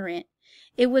ignorant.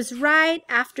 It was right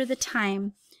after the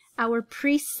time our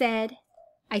priest said,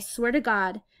 I swear to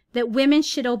God, that women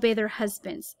should obey their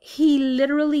husbands. He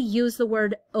literally used the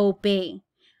word obey.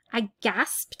 I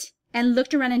gasped and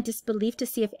looked around in disbelief to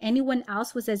see if anyone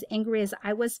else was as angry as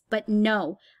I was, but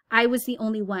no, I was the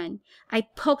only one. I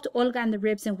poked Olga in the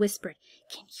ribs and whispered,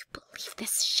 can you believe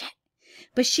this shit?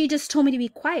 But she just told me to be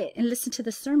quiet and listen to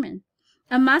the sermon.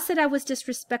 Ama said I was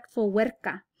disrespectful,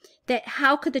 huerca, that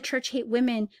how could the church hate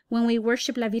women when we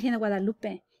worship La Virgen de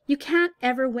Guadalupe? You can't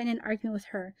ever win an argument with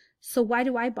her, so why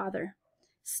do I bother?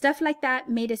 Stuff like that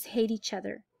made us hate each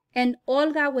other, and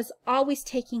Olga was always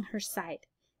taking her side.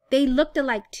 They looked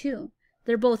alike too.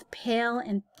 They're both pale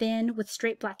and thin with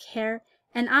straight black hair,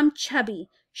 and I'm chubby,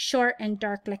 short and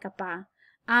dark like Apa.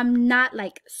 I'm not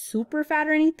like super fat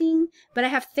or anything, but I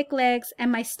have thick legs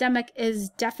and my stomach is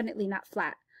definitely not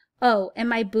flat. Oh, and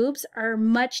my boobs are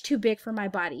much too big for my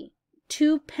body.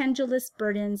 Two pendulous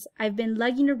burdens I've been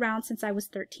lugging around since I was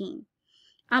 13.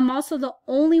 I'm also the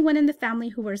only one in the family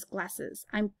who wears glasses.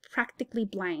 I'm practically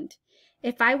blind.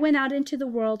 If I went out into the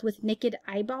world with naked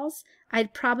eyeballs,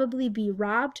 I'd probably be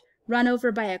robbed, run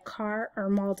over by a car, or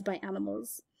mauled by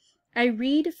animals. I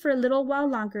read for a little while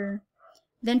longer,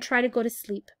 then try to go to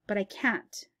sleep, but I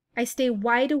can't. I stay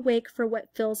wide awake for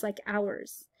what feels like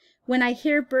hours. When I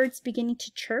hear birds beginning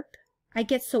to chirp, I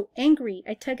get so angry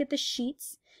I tug at the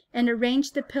sheets and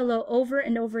arrange the pillow over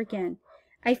and over again.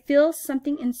 I feel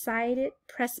something inside it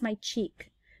press my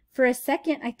cheek. For a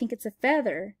second, I think it's a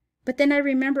feather, but then I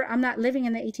remember I'm not living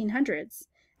in the 1800s.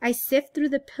 I sift through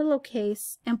the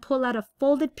pillowcase and pull out a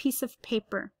folded piece of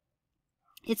paper.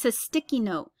 It's a sticky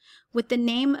note with the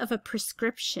name of a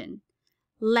prescription,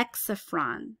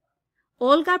 Lexafron.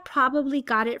 Olga probably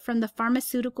got it from the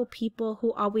pharmaceutical people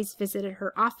who always visited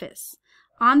her office.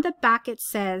 On the back it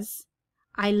says,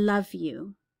 I love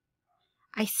you.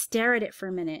 I stare at it for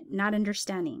a minute, not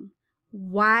understanding.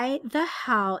 Why the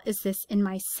hell is this in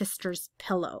my sister's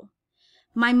pillow?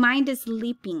 My mind is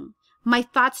leaping, my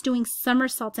thoughts doing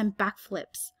somersaults and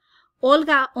backflips.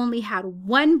 Olga only had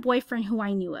one boyfriend who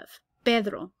I knew of,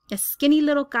 Pedro, a skinny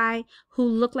little guy who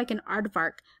looked like an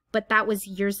aardvark, but that was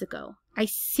years ago. I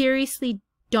seriously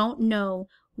don't know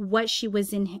what she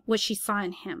saw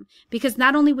in him, because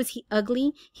not only was he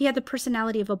ugly, he had the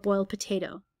personality of a boiled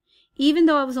potato. Even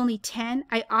though I was only 10,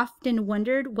 I often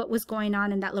wondered what was going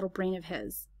on in that little brain of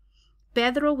his.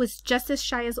 Pedro was just as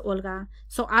shy as Olga,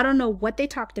 so I don't know what they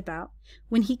talked about.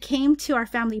 When he came to our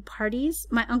family parties,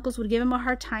 my uncles would give him a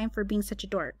hard time for being such a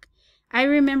dork. I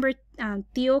remember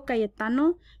Tío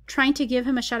Cayetano trying to give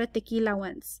him a shot of tequila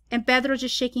once, and Pedro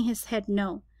just shaking his head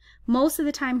no. Most of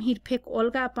the time he'd pick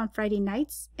Olga up on Friday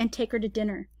nights and take her to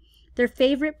dinner. Their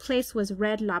favorite place was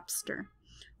Red Lobster.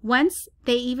 Once,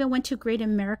 they even went to Great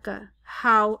America.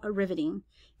 How riveting.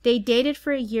 They dated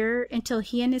for a year until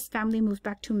he and his family moved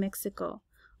back to Mexico.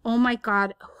 Oh my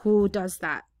God, who does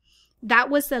that?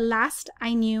 That was the last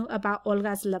I knew about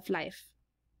Olga's love life.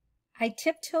 I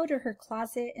tiptoed to her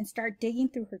closet and started digging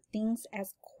through her things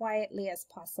as quietly as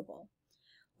possible.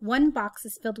 One box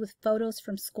is filled with photos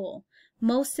from school.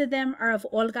 Most of them are of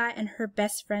Olga and her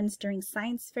best friends during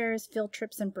science fairs, field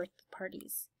trips, and birthday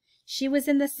parties. She was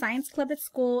in the science club at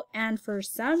school and for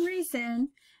some reason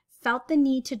felt the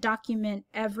need to document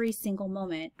every single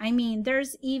moment. I mean,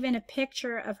 there's even a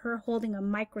picture of her holding a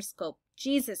microscope.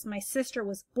 Jesus, my sister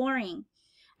was boring.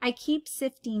 I keep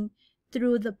sifting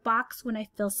through the box when I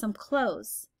feel some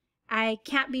clothes. I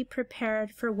can't be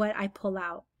prepared for what I pull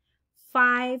out.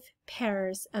 5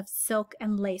 pairs of silk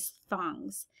and lace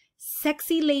thongs.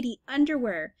 Sexy lady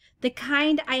underwear, the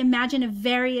kind I imagine a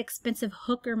very expensive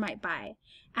hooker might buy.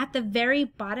 At the very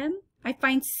bottom, I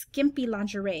find skimpy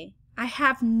lingerie. I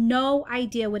have no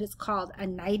idea what it's called. A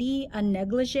nightie, a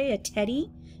negligee, a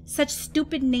teddy? Such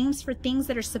stupid names for things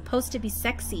that are supposed to be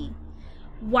sexy.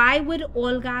 Why would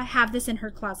Olga have this in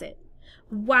her closet?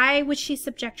 Why would she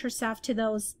subject herself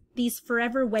to these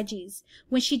forever wedgies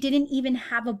when she didn't even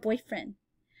have a boyfriend?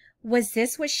 Was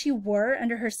this what she wore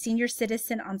under her senior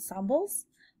citizen ensembles?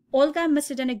 Olga must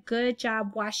have done a good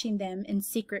job washing them in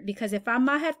secret, because if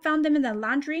Ama had found them in the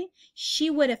laundry, she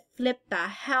would have flipped the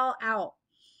hell out.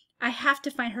 I have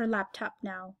to find her laptop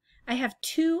now. I have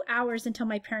 2 hours until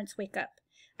my parents wake up.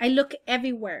 I look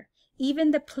everywhere,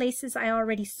 even the places I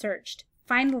already searched.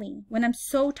 Finally, when I'm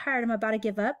so tired I'm about to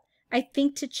give up, I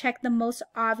think to check the most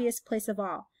obvious place of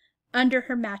all, under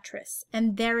her mattress,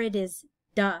 and there it is,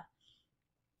 duh.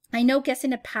 I know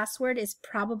guessing a password is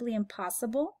probably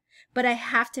impossible, but I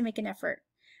have to make an effort.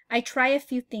 I try a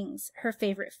few things: her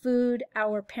favorite food,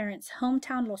 our parents'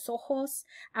 hometown, Los Ojos,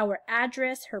 our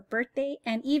address, her birthday,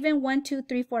 and even 1, 2,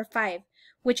 3, 4, 5,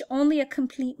 which only a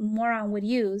complete moron would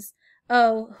use.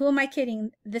 Oh, who am I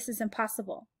kidding? This is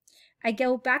impossible. I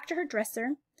go back to her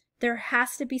dresser. There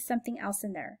has to be something else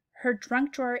in there. Her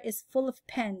trunk drawer is full of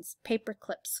pens, paper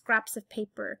clips, scraps of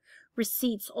paper,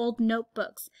 receipts, old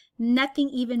notebooks, nothing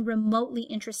even remotely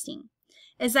interesting.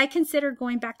 As I consider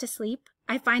going back to sleep,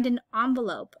 I find an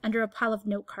envelope under a pile of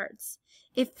note cards.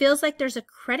 It feels like there's a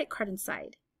credit card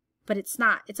inside, but it's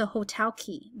not. It's a hotel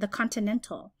key, the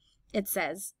Continental, it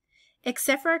says.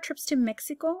 Except for our trips to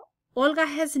Mexico, Olga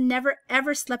has never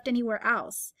ever slept anywhere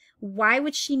else. Why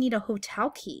would she need a hotel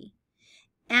key?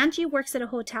 Angie works at a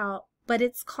hotel, but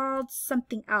it's called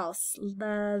something else,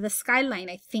 the Skyline,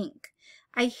 I think.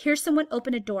 I hear someone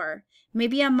open a door.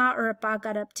 Maybe Ama or Appa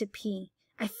got up to pee.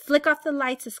 I flick off the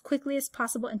lights as quickly as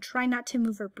possible and try not to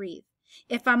move or breathe.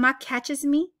 If Ama catches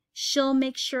me, she'll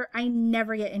make sure I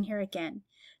never get in here again.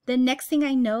 The next thing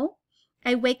I know,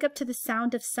 I wake up to the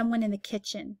sound of someone in the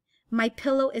kitchen. My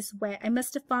pillow is wet. I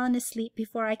must have fallen asleep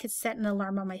before I could set an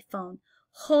alarm on my phone.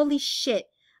 Holy shit,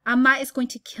 Ama is going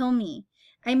to kill me.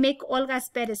 I make Olga's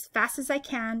bed as fast as I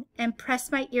can and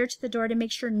press my ear to the door to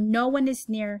make sure no one is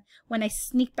near when I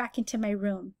sneak back into my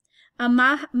room.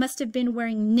 Ama must have been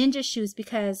wearing ninja shoes,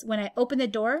 because when I open the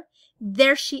door,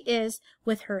 there she is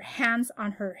with her hands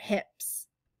on her hips.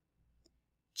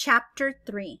 Chapter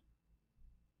 3.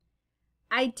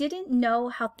 I didn't know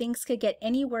how things could get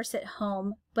any worse at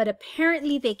home, but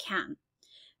apparently they can.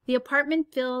 The apartment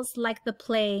feels like the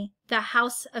play The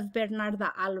House of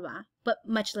Bernarda Alba, but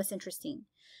much less interesting.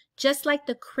 Just like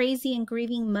the crazy and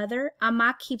grieving mother,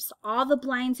 Ama keeps all the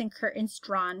blinds and curtains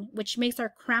drawn, which makes our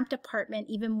cramped apartment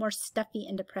even more stuffy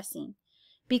and depressing.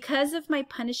 Because of my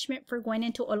punishment for going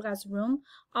into Olga's room,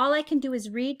 all I can do is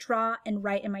read, draw, and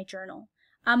write in my journal.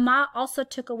 Ama also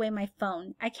took away my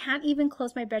phone. I can't even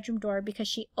close my bedroom door because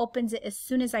she opens it as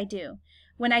soon as I do.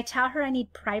 When I tell her I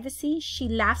need privacy, she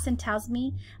laughs and tells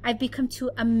me I've become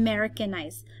too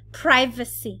Americanized.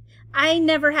 Privacy. I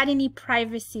never had any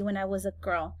privacy when I was a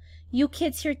girl. You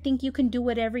kids here think you can do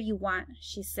whatever you want,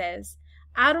 she says.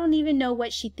 I don't even know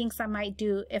what she thinks I might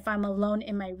do if I'm alone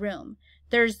in my room.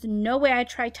 There's no way I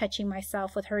try touching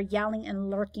myself with her yelling and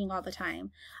lurking all the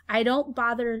time. I don't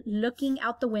bother looking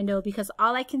out the window because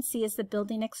all I can see is the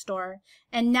building next door.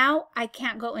 And now I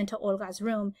can't go into Olga's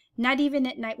room, not even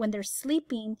at night when they're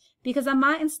sleeping, because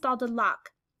Ama installed a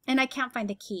lock and I can't find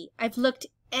the key. I've looked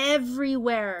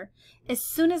everywhere. As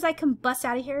soon as I can bust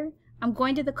out of here, I'm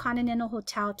going to the Continental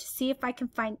Hotel to see if I can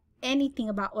find anything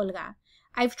about Olga.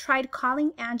 I've tried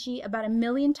calling Angie about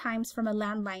 1,000,000 times from a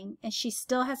landline, and she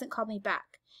still hasn't called me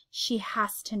back. She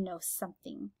has to know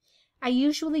something. I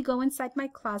usually go inside my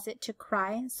closet to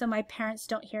cry so my parents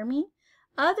don't hear me.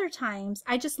 Other times,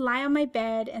 I just lie on my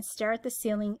bed and stare at the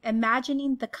ceiling,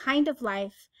 imagining the kind of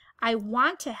life I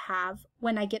want to have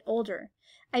when I get older.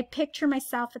 I picture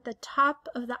myself at the top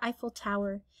of the Eiffel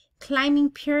Tower, climbing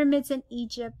pyramids in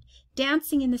Egypt,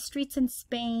 dancing in the streets in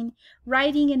Spain,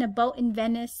 riding in a boat in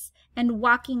Venice, and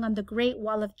walking on the Great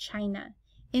Wall of China.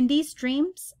 In these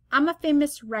dreams, I'm a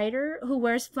famous writer who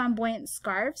wears flamboyant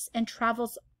scarves and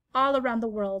travels all around the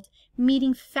world,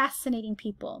 meeting fascinating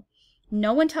people.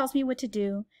 No one tells me what to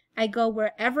do. I go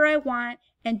wherever I want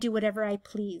and do whatever I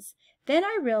please. Then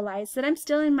I realize that I'm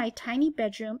still in my tiny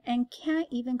bedroom and can't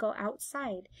even go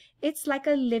outside. It's like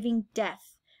a living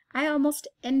death. I almost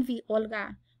envy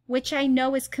Olga, which I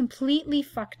know is completely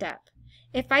fucked up.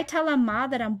 If I tell Amma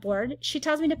that I'm bored, she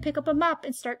tells me to pick up a mop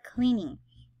and start cleaning.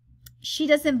 She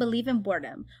doesn't believe in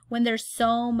boredom when there's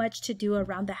so much to do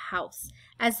around the house,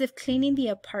 as if cleaning the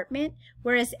apartment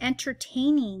were as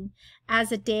entertaining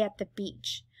as a day at the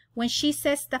beach. When she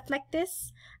says stuff like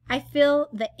this, I feel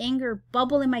the anger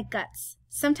bubble in my guts.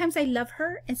 Sometimes I love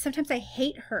her and sometimes I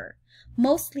hate her.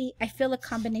 Mostly, I feel a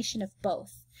combination of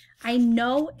both. I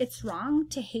know it's wrong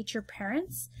to hate your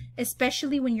parents,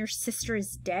 especially when your sister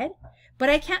is dead, but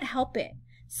I can't help it.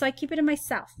 So I keep it to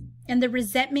myself, and the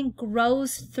resentment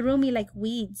grows through me like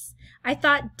weeds. I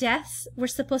thought deaths were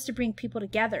supposed to bring people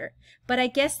together, but I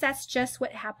guess that's just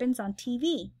what happens on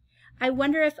TV. I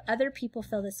wonder if other people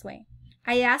feel this way.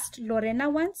 I asked Lorena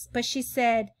once, but she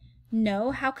said,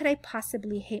 "No, how could I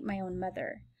possibly hate my own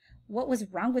mother? What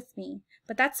was wrong with me?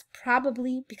 But that's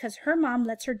probably because her mom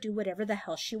lets her do whatever the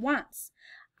hell she wants."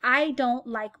 I don't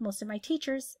like most of my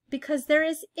teachers because they're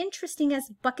as interesting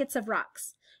as buckets of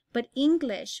rocks. But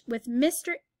English with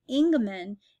Mr.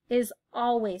 Ingman is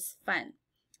always fun.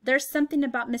 There's something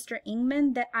about Mr.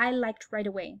 Ingman that I liked right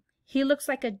away. He looks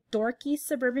like a dorky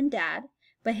suburban dad,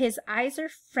 but his eyes are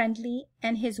friendly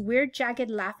and his weird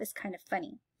jagged laugh is kind of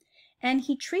funny. And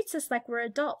he treats us like we're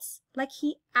adults, like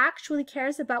he actually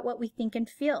cares about what we think and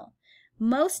feel.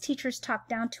 Most teachers talk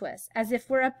down to us as if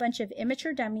we're a bunch of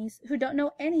immature dummies who don't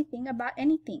know anything about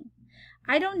anything.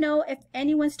 I don't know if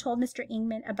anyone's told Mr.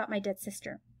 Ingman about my dead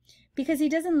sister, because he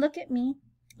doesn't look at me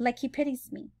like he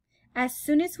pities me. As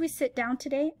soon as we sit down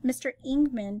today, Mr.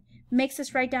 Ingman makes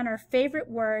us write down our favorite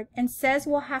word and says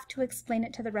we'll have to explain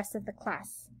it to the rest of the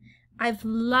class. I've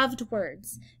loved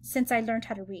words since I learned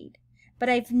how to read, but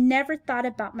I've never thought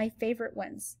about my favorite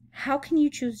ones. How can you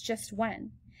choose just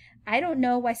one? I don't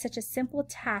know why such a simple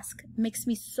task makes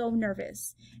me so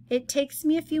nervous. It takes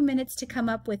me a few minutes to come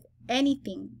up with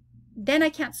anything. Then I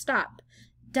can't stop.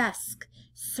 Dusk,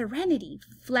 serenity,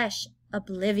 flesh,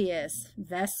 oblivious,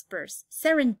 vespers,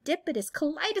 serendipitous,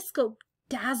 kaleidoscope,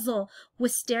 dazzle,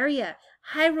 wisteria,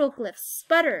 hieroglyphs,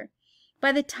 sputter.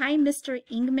 By the time Mr.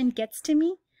 Ingman gets to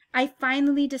me, I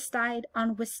finally decide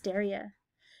on wisteria.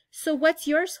 "So what's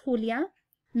yours, Julia?"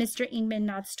 Mr. Ingman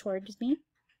nods towards me.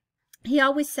 He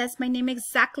always says my name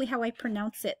exactly how I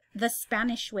pronounce it, the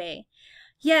Spanish way.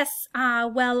 Yes, I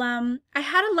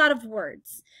had a lot of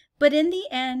words, but in the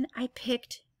end, I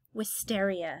picked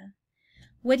wisteria.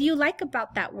 "What do you like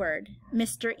about that word?"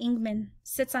 Mr. Ingman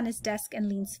sits on his desk and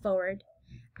leans forward.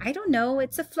 "I don't know,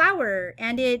 it's a flower,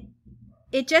 and it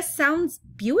just sounds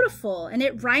beautiful, and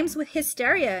it rhymes with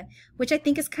hysteria, which I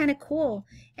think is kind of cool.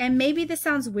 And maybe this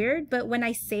sounds weird, but when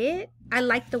I say it, I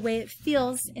like the way it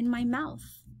feels in my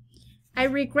mouth." I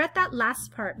regret that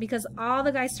last part because all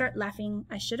the guys start laughing.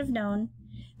 I should have known.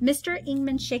 Mr.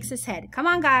 Ingman shakes his head. "Come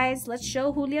on, guys, let's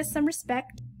show Julia some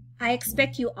respect. I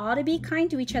expect you all to be kind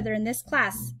to each other in this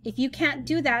class. If you can't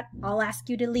do that, I'll ask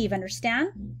you to leave,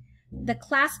 understand?" The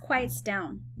class quiets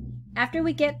down. After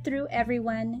we get through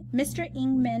everyone, Mr.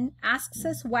 Ingman asks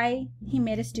us why he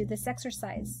made us do this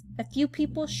exercise. A few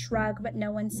people shrug, but no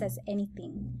one says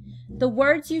anything. "The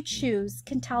words you choose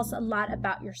can tell us a lot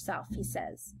about yourself," he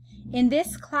says. "In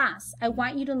this class, I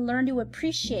want you to learn to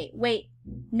appreciate,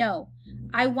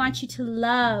 I want you to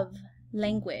love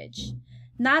language.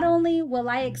 Not only will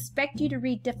I expect you to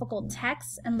read difficult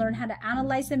texts and learn how to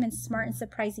analyze them in smart and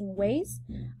surprising ways,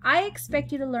 I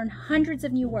expect you to learn hundreds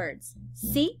of new words.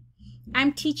 See?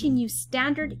 I'm teaching you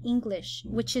standard English,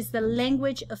 which is the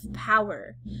language of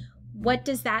power. What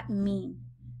does that mean?"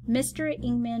 Mr.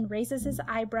 Ingman raises his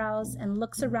eyebrows and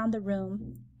looks around the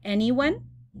room. "Anyone?"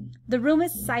 The room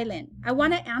is silent. I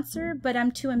want to answer, but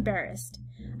I'm too embarrassed.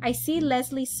 I see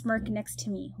Leslie smirk next to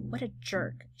me. What a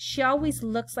jerk. She always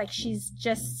looks like she's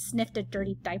just sniffed a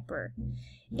dirty diaper.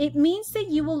 "It means that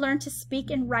you will learn to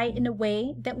speak and write in a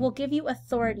way that will give you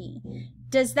authority.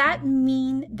 Does that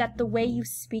mean that the way you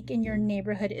speak in your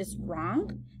neighborhood is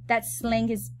wrong? that slang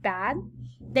is bad,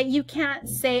 that you can't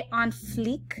say on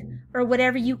fleek or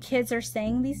whatever you kids are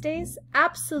saying these days?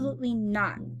 Absolutely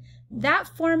not. That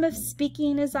form of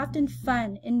speaking is often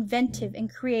fun, inventive,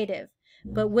 and creative.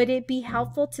 But would it be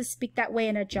helpful to speak that way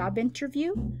in a job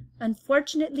interview?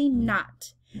 Unfortunately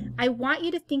not. I want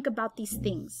you to think about these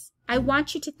things. I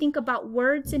want you to think about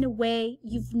words in a way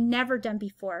you've never done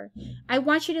before. I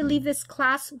want you to leave this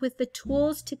class with the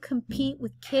tools to compete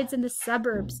with kids in the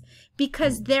suburbs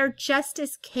because they're just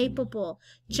as capable,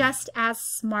 just as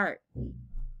smart.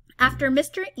 After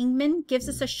Mr. Ingman gives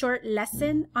us a short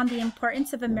lesson on the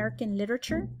importance of American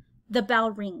literature, the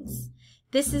bell rings.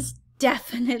 This is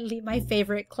definitely my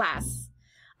favorite class.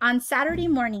 On Saturday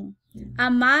morning,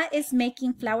 Ama is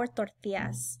making flour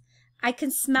tortillas. I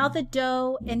can smell the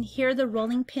dough and hear the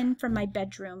rolling pin from my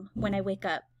bedroom when I wake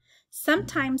up.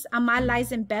 Sometimes Ama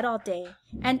lies in bed all day,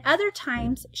 and other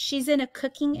times she's in a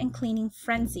cooking and cleaning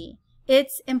frenzy.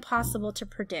 It's impossible to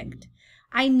predict.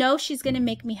 I know she's going to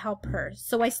make me help her,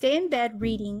 so I stay in bed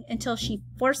reading until she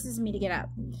forces me to get up.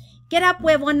 Get up,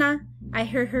 huevona! I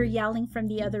hear her yelling from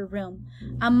the other room.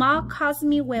 Ama calls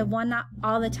me huevona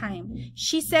all the time.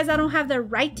 She says I don't have the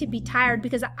right to be tired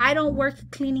because I don't work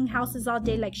cleaning houses all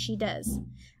day like she does.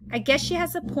 I guess she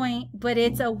has a point, but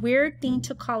it's a weird thing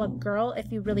to call a girl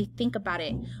if you really think about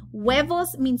it.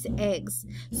 Huevos means eggs,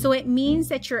 so it means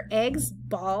that your eggs,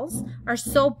 balls, are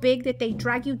so big that they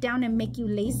drag you down and make you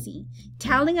lazy.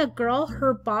 Telling a girl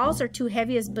her balls are too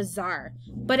heavy is bizarre,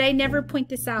 but I never point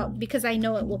this out because I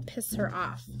know it will piss her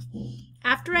off.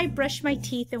 After I brush my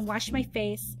teeth and wash my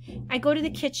face, I go to the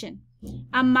kitchen.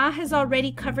 Ama has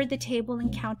already covered the table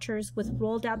and counters with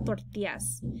rolled out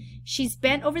tortillas. She's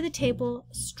bent over the table,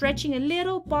 stretching a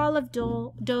little ball of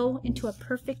dough into a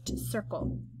perfect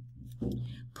circle.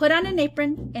 Put on an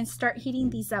apron and start heating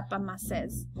these up, Ama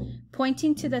says,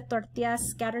 pointing to the tortillas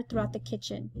scattered throughout the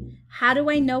kitchen. How do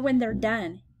I know when they're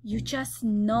done? You just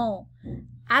know.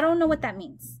 I don't know what that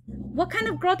means. What kind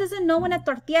of girl doesn't know when a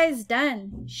tortilla is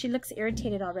done? She looks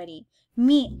irritated already.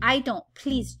 Me, I don't.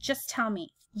 Please, just tell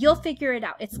me. You'll figure it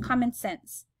out. It's common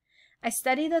sense. I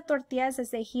study the tortillas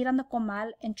as they heat on the comal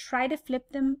and try to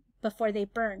flip them before they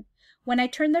burn. When I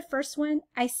turn the first one,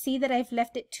 I see that I've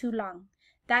left it too long.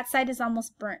 That side is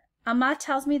almost burnt. Ama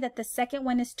tells me that the second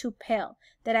one is too pale,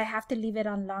 that I have to leave it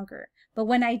on longer. But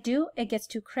when I do, it gets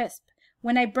too crisp.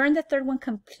 When I burn the third one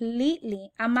completely,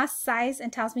 Ama sighs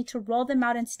and tells me to roll them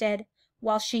out instead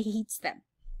while she heats them.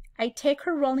 I take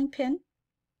her rolling pin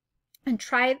and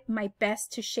try my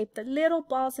best to shape the little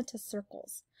balls into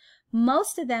circles.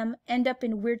 Most of them end up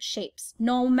in weird shapes,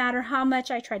 no matter how much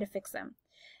I try to fix them.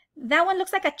 That one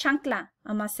looks like a chancla,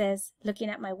 Ama says, looking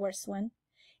at my worst one.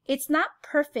 It's not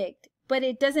perfect, but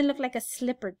it doesn't look like a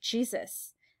slipper,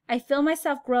 Jesus. I feel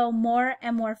myself grow more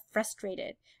and more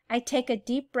frustrated. I take a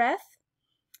deep breath.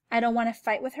 I don't want to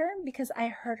fight with her because I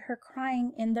heard her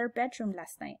crying in their bedroom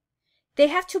last night. They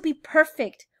have to be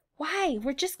perfect. Why?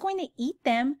 We're just going to eat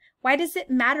them. Why does it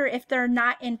matter if they're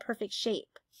not in perfect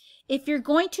shape? If you're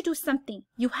going to do something,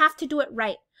 you have to do it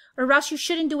right, or else you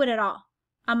shouldn't do it at all,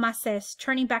 Ama says,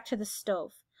 turning back to the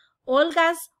stove.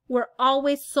 Olga's were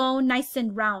always so nice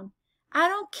and round. I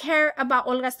don't care about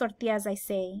Olga's tortillas, I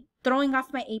say, throwing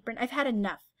off my apron. I've had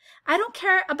enough. I don't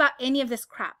care about any of this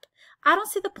crap. I don't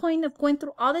see the point of going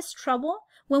through all this trouble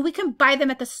when we can buy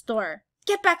them at the store.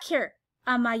 Get back here,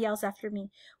 Ama yells after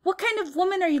me. What kind of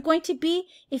woman are you going to be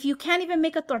if you can't even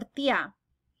make a tortilla?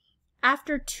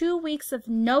 After 2 weeks of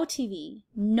no TV,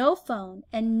 no phone,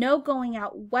 and no going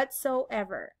out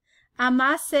whatsoever,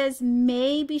 Ama says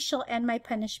maybe she'll end my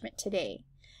punishment today.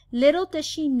 Little does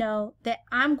she know that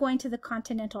I'm going to the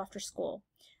Continental after school.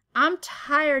 I'm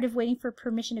tired of waiting for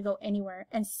permission to go anywhere,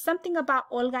 and something about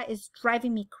Olga is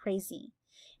driving me crazy.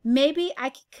 Maybe I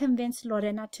can convince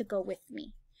Lorena to go with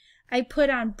me. I put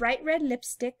on bright red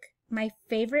lipstick, my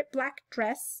favorite black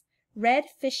dress, red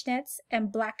fishnets,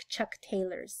 and black Chuck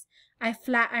Taylors. I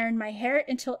flat iron my hair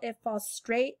until it falls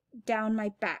straight down my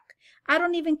back. I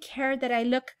don't even care that I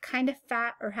look kind of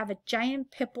fat or have a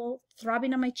giant pimple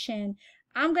throbbing on my chin.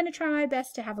 I'm going to try my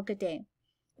best to have a good day.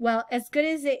 Well, as good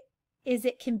as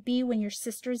it can be when your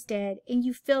sister's dead and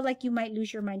you feel like you might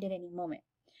lose your mind at any moment.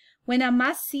 When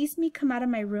Ama sees me come out of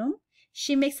my room,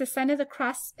 she makes the sign of the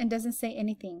cross and doesn't say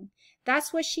anything.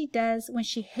 That's what she does when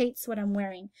she hates what I'm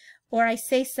wearing, or I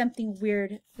say something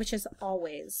weird, which is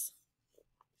always.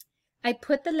 I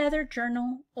put the leather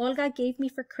journal Olga gave me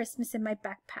for Christmas in my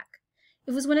backpack.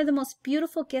 It was one of the most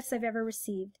beautiful gifts I've ever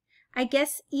received. I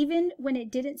guess even when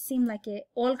it didn't seem like it,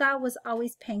 Olga was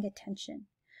always paying attention.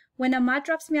 When Ama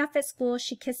drops me off at school,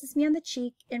 she kisses me on the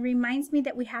cheek and reminds me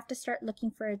that we have to start looking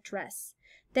for a dress,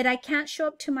 that I can't show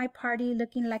up to my party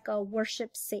looking like I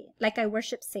worship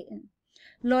Satan.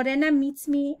 Lorena meets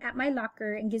me at my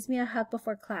locker and gives me a hug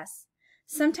before class.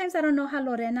 Sometimes I don't know how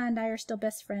Lorena and I are still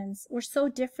best friends. We're so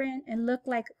different and look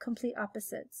like complete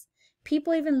opposites.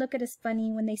 People even look at us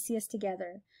funny when they see us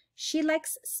together. She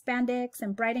likes spandex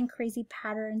and bright and crazy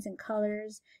patterns and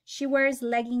colors. She wears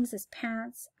leggings as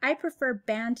pants. I prefer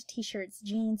band t-shirts,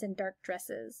 jeans, and dark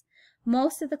dresses.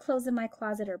 Most of the clothes in my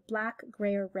closet are black,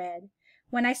 gray, or red.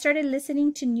 When I started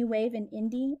listening to new wave and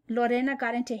indie, Lorena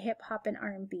got into hip-hop and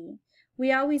R&B.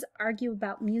 We always argue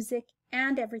about music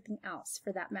and everything else,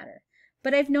 for that matter.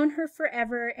 But I've known her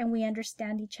forever, and we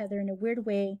understand each other in a weird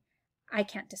way I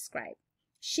can't describe.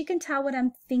 She can tell what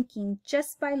I'm thinking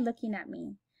just by looking at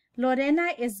me.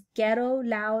 Lorena is ghetto,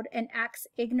 loud, and acts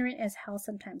ignorant as hell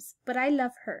sometimes, but I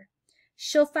love her.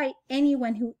 She'll fight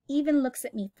anyone who even looks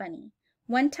at me funny.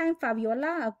 One time,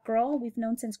 Fabiola, a girl we've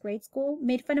known since grade school,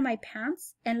 made fun of my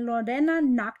pants, and Lorena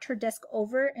knocked her desk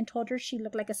over and told her she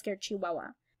looked like a scared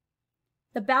chihuahua.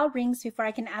 The bell rings before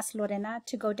I can ask Lorena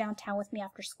to go downtown with me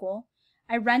after school.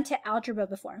 I run to algebra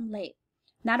before I'm late.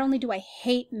 Not only do I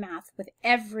hate math with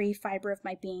every fiber of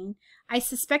my being, I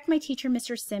suspect my teacher,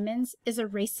 Mr. Simmons, is a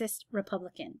racist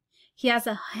Republican. He has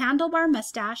a handlebar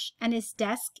mustache, and his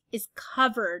desk is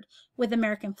covered with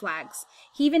American flags.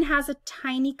 He even has a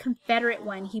tiny Confederate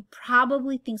one he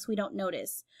probably thinks we don't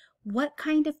notice. What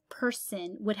kind of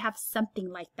person would have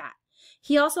something like that?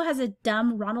 He also has a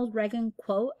dumb Ronald Reagan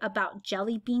quote about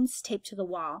jelly beans taped to the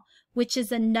wall, which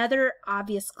is another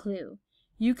obvious clue.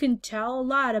 You can tell a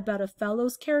lot about a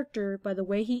fellow's character by the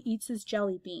way he eats his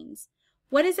jelly beans.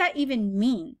 What does that even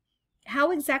mean? How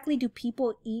exactly do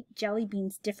people eat jelly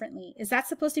beans differently? Is that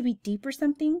supposed to be deep or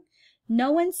something?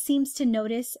 No one seems to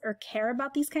notice or care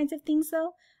about these kinds of things,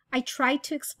 though. I tried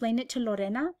to explain it to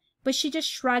Lorena, but she just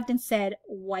shrugged and said,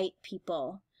 white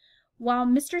people. While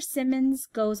Mr. Simmons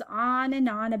goes on and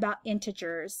on about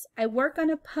integers, I work on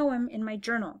a poem in my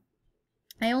journal.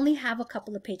 I only have a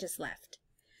couple of pages left.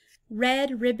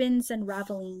 Red ribbons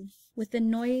unraveling with the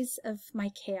noise of my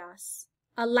chaos.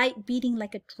 A light beating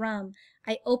like a drum,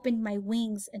 I opened my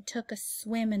wings and took a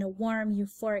swim in a warm,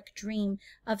 euphoric dream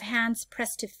of hands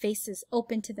pressed to faces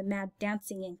open to the mad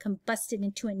dancing and combusted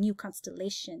into a new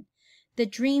constellation. The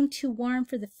dream too warm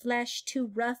for the flesh,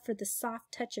 too rough for the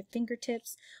soft touch of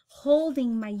fingertips,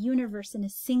 holding my universe in a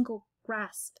single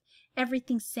grasp.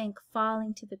 Everything sank,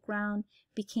 falling to the ground,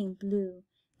 became blue.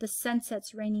 The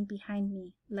sunsets raining behind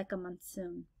me like a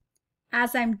monsoon.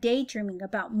 As I'm daydreaming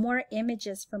about more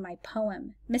images for my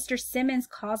poem, Mr. Simmons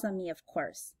calls on me, of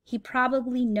course. He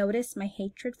probably noticed my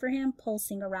hatred for him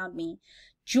pulsing around me.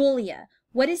 Julia,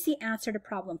 what is the answer to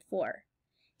problem 4?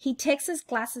 He takes his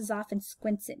glasses off and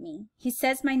squints at me. He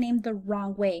says my name the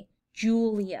wrong way,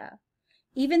 Julia,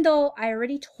 even though I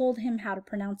already told him how to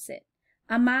pronounce it.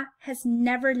 Ama has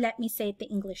never let me say it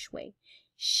the English way.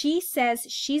 She says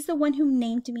she's the one who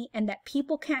named me and that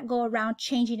people can't go around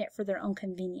changing it for their own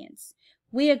convenience.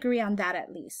 We agree on that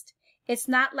at least. It's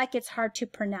not like it's hard to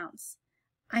pronounce.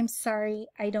 I'm sorry,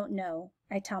 I don't know,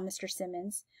 I tell Mr.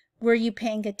 Simmons. Were you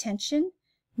paying attention?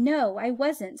 No, I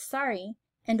wasn't, sorry.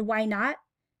 And why not?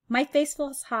 My face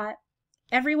feels hot.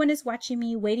 Everyone is watching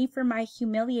me, waiting for my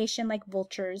humiliation like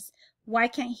vultures. Why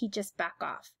can't he just back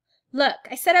off? Look,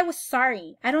 I said I was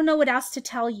sorry. I don't know what else to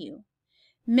tell you.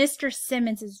 Mr.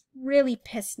 Simmons is really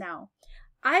pissed now.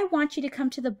 I want you to come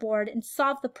to the board and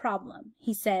solve the problem,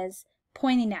 he says,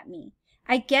 pointing at me.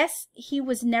 I guess he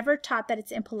was never taught that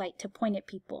it's impolite to point at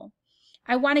people.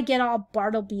 I want to get all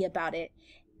Bartleby about it.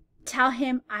 Tell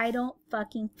him I don't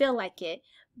fucking feel like it,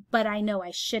 but I know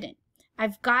I shouldn't.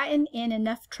 I've gotten in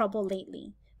enough trouble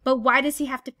lately. But why does he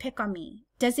have to pick on me?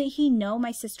 Doesn't he know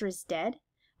my sister is dead?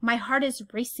 My heart is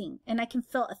racing, and I can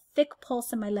feel a thick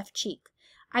pulse in my left cheek.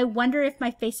 I wonder if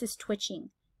my face is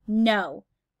twitching. No.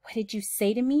 What did you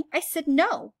say to me? I said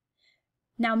no.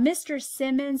 Now Mr.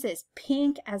 Simmons is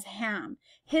pink as ham.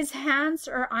 His hands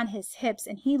are on his hips,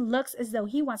 and he looks as though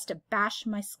he wants to bash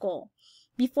my skull.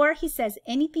 Before he says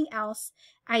anything else,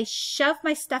 I shove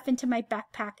my stuff into my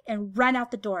backpack and run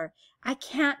out the door. I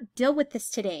can't deal with this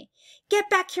today. Get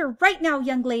back here right now,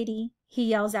 young lady, he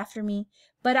yells after me.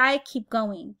 But I keep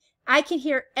going. I can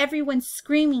hear everyone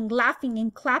screaming, laughing,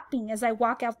 and clapping as I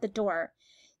walk out the door.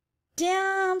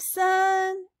 Damn,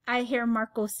 son, I hear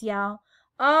Marcos yell.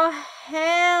 Oh,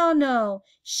 hell no.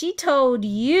 She told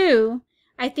you.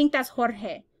 I think that's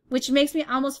Jorge, which makes me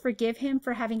almost forgive him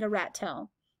for having a rat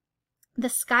tail. The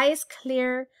sky is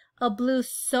clear, a blue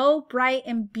so bright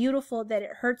and beautiful that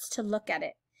it hurts to look at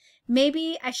it.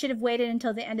 Maybe I should have waited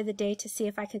until the end of the day to see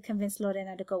if I could convince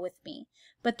Lorena to go with me.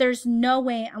 But there's no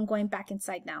way I'm going back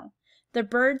inside now. The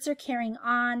birds are carrying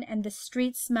on, and the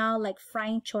streets smell like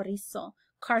frying chorizo.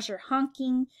 Cars are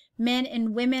honking. Men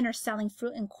and women are selling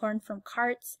fruit and corn from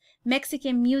carts.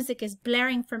 Mexican music is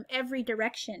blaring from every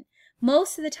direction.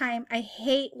 Most of the time, I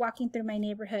hate walking through my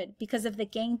neighborhood because of the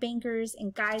gangbangers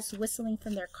and guys whistling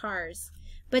from their cars.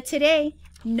 But today,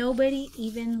 nobody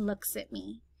even looks at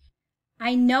me.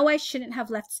 I know I shouldn't have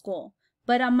left school,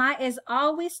 but Amma is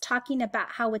always talking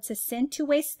about how it's a sin to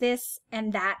waste this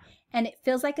and that, and it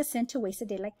feels like a sin to waste a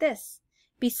day like this.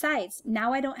 Besides,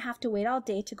 now I don't have to wait all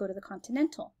day to go to the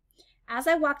Continental. As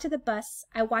I walk to the bus,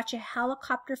 I watch a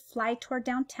helicopter fly toward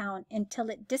downtown until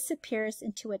it disappears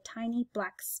into a tiny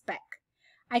black speck.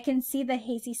 I can see the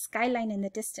hazy skyline in the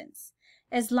distance.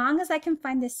 As long as I can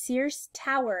find the Sears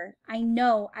Tower, I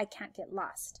know I can't get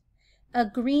lost. A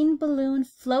green balloon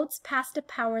floats past a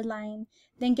power line,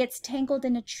 then gets tangled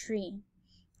in a tree.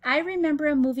 I remember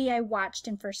a movie I watched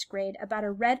in first grade about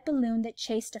a red balloon that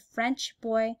chased a French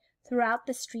boy throughout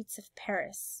the streets of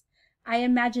Paris. I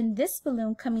imagine this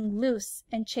balloon coming loose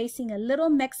and chasing a little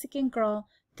Mexican girl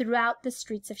throughout the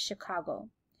streets of Chicago.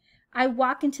 I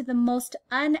walk into the most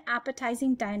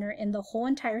unappetizing diner in the whole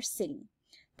entire city.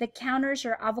 The counters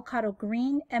are avocado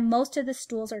green and most of the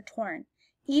stools are torn.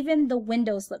 Even the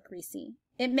windows look greasy.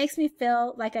 It makes me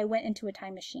feel like I went into a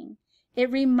time machine.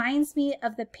 It reminds me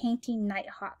of the painting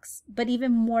Nighthawks, but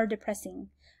even more depressing.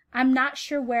 I'm not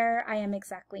sure where I am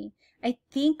exactly. I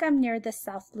think I'm near the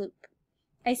South Loop.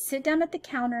 I sit down at the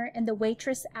counter and the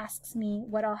waitress asks me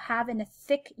what I'll have in a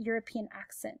thick European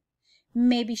accent.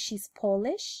 Maybe she's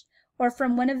Polish or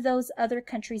from one of those other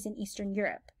countries in Eastern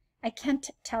Europe. I can't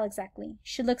tell exactly.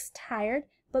 She looks tired,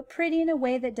 but pretty in a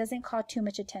way that doesn't call too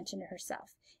much attention to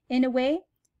herself. In a way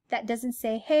that doesn't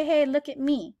say, hey, look at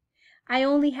me. I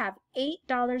only have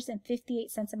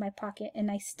 $8.58 in my pocket, and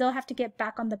I still have to get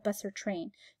back on the bus or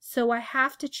train, so I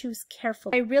have to choose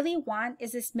carefully. What I really want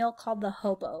is this meal called the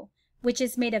hobo, which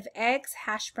is made of eggs,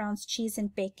 hash browns, cheese,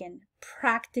 and bacon.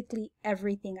 Practically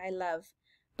everything I love.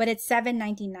 But it's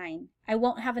 $7.99. I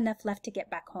won't have enough left to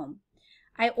get back home.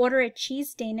 I order a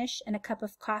cheese Danish and a cup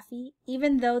of coffee,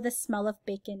 even though the smell of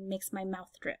bacon makes my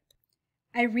mouth drip.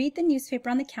 I read the newspaper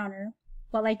on the counter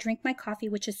while I drink my coffee,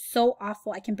 which is so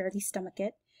awful I can barely stomach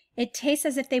it. It tastes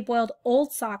as if they boiled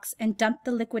old socks and dumped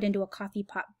the liquid into a coffee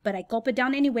pot, but I gulp it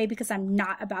down anyway because I'm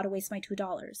not about to waste my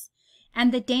 $2.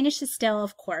 And the Danish is stale,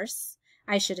 of course.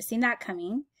 I should have seen that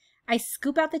coming. I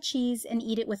scoop out the cheese and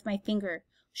eat it with my finger.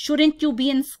 Shouldn't you be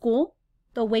in school?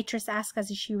 The waitress asks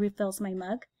as she refills my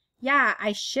mug. Yeah,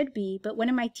 I should be, but one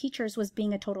of my teachers was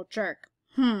being a total jerk.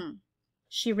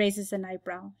 She raises an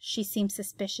eyebrow. She seems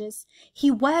suspicious.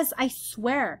 He was, I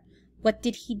swear. What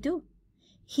did he do?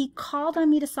 He called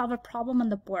on me to solve a problem on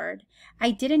the board.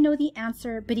 I didn't know the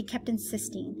answer, but he kept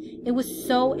insisting. It was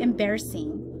so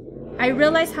embarrassing. I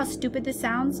realize how stupid this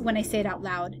sounds when I say it out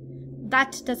loud.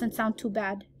 That doesn't sound too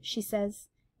bad, she says.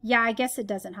 Yeah, I guess it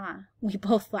doesn't, huh? We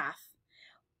both laugh.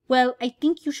 Well, I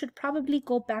think you should probably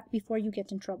go back before you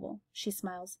get in trouble, she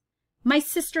smiles. My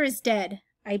sister is dead,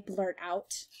 I blurt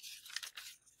out.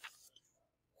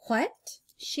 What?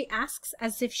 She asks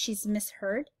as if she's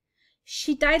misheard.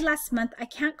 She died last month. I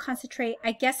can't concentrate.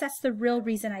 I guess that's the real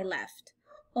reason I left.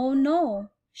 Oh no,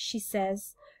 she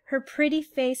says, her pretty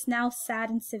face now sad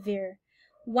and severe.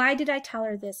 Why did I tell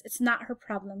her this? It's not her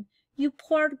problem. You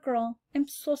poor girl. I'm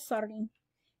so sorry.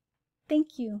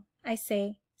 Thank you, I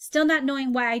say, still not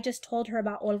knowing why I just told her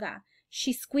about Olga.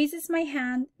 She squeezes my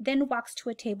hand, then walks to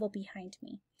a table behind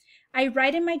me. I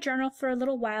write in my journal for a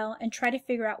little while and try to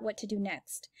figure out what to do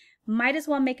next. Might as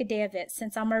well make a day of it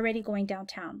since I'm already going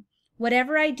downtown.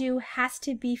 Whatever I do has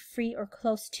to be free or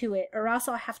close to it, or else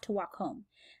I'll have to walk home.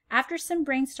 After some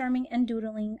brainstorming and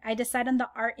doodling, I decide on the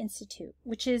Art Institute,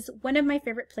 which is one of my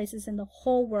favorite places in the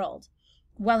whole world.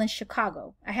 Well, in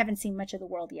Chicago. I haven't seen much of the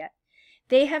world yet.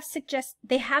 They have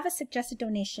a suggested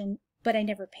donation, but I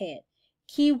never pay it.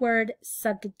 Keyword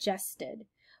suggested.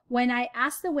 When I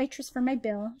ask the waitress for my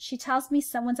bill, she tells me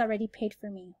someone's already paid for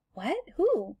me. What?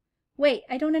 Who? Wait,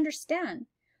 I don't understand.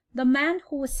 The man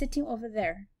who was sitting over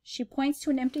there. She points to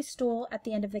an empty stool at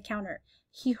the end of the counter.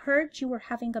 He heard you were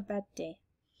having a bad day.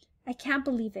 I can't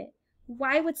believe it.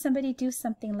 Why would somebody do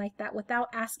something like that without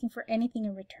asking for anything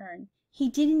in return? He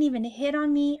didn't even hit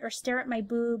on me or stare at my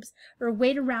boobs or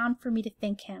wait around for me to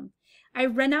thank him. I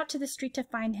run out to the street to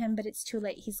find him, but it's too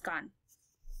late. He's gone.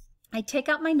 I take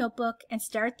out my notebook and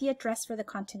stare at the address for the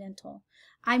Continental.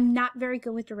 I'm not very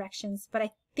good with directions, but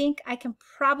I think I can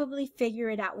probably figure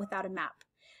it out without a map.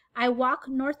 I walk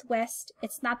northwest.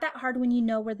 It's not that hard when you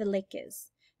know where the lake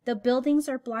is. The buildings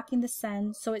are blocking the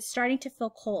sun, so it's starting to feel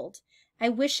cold. I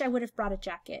wish I would have brought a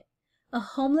jacket. A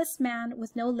homeless man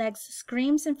with no legs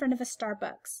screams in front of a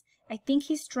Starbucks. I think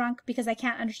he's drunk because I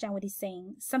can't understand what he's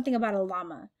saying. Something about a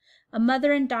llama. A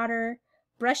mother and daughter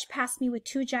brush past me with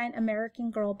 2 giant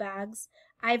American Girl bags.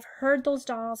 I've heard those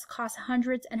dolls cost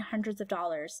hundreds and hundreds of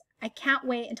dollars. I can't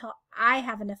wait until I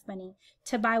have enough money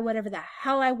to buy whatever the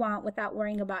hell I want without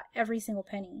worrying about every single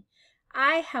penny.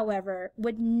 I, however,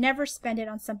 would never spend it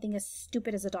on something as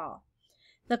stupid as a doll.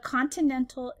 The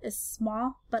Continental is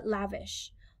small but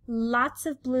lavish. Lots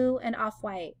of blue and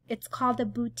off-white. It's called a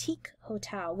boutique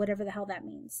hotel, whatever the hell that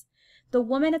means. The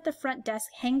woman at the front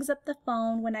desk hangs up the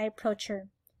phone when I approach her.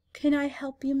 "Can I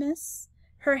help you, miss?"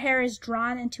 Her hair is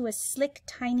drawn into a slick,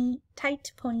 tiny,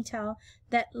 tight ponytail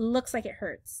that looks like it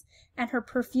hurts, and her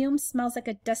perfume smells like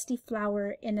a dusty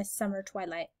flower in a summer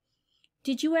twilight.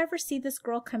 "Did you ever see this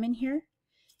girl come in here?"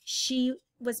 She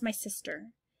was my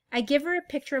sister. I give her a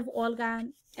picture of Olga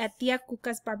at Tia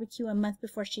Cuca's barbecue a month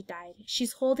before she died.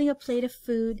 She's holding a plate of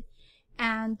food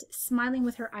and smiling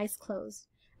with her eyes closed.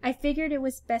 I figured it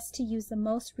was best to use the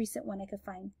most recent one I could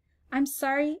find. "I'm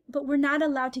sorry, but we're not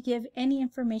allowed to give any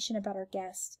information about our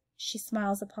guest." She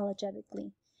smiles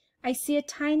apologetically. I see a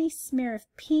tiny smear of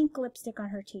pink lipstick on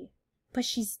her teeth. "But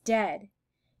she's dead."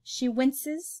 She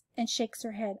winces and shakes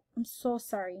her head. "I'm so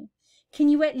sorry. Can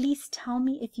you at least tell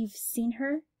me if you've seen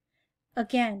her?"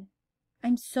 Again,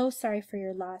 "I'm so sorry for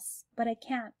your loss, but I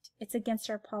can't. It's against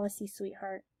our policy,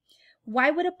 sweetheart."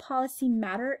 Why would a policy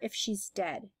matter if she's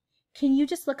dead? Can you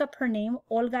just look up her name,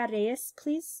 Olga Reyes,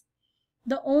 please?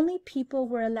 The only people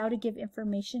we're allowed to give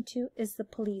information to is the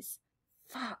police.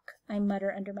 Fuck, I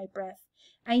mutter under my breath.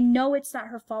 I know it's not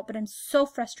her fault, but I'm so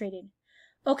frustrated.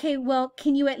 Okay, well,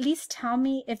 can you at least tell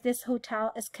me if this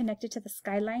hotel is connected to the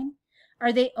Skyline?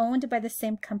 Are they owned by the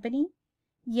same company?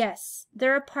 Yes,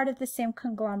 they're a part of the same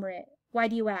conglomerate. Why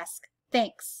do you ask?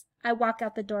 Thanks. I walk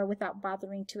out the door without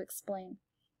bothering to explain.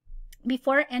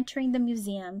 Before entering the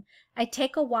museum, I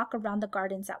take a walk around the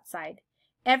gardens outside.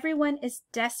 Everyone is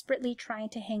desperately trying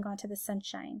to hang on to the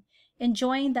sunshine,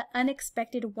 enjoying the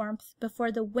unexpected warmth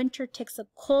before the winter takes a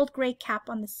cold gray crap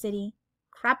on the city,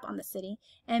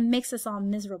 and makes us all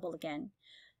miserable again.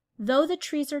 Though the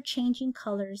trees are changing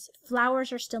colors,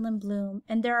 flowers are still in bloom,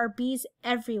 and there are bees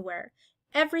everywhere.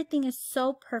 Everything is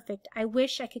so perfect, I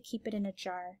wish I could keep it in a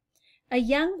jar. A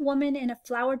young woman in a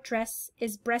flowered dress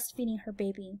is breastfeeding her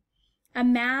baby. A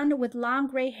man with long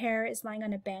gray hair is lying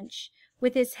on a bench,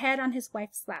 with his head on his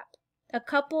wife's lap. A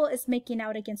couple is making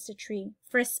out against a tree.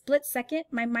 For a split second,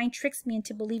 my mind tricks me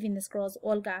into believing this girl is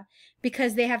Olga,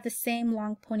 because they have the same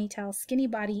long ponytail, skinny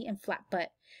body, and flat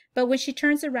butt. But when she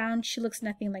turns around, she looks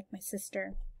nothing like my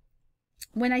sister.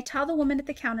 When I tell the woman at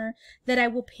the counter that I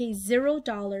will pay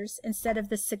 $0 instead of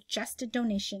the suggested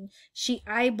donation, she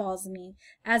eyeballs me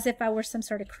as if I were some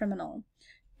sort of criminal.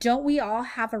 Don't we all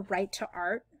have a right to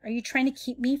art? Are you trying to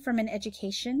keep me from an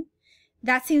education?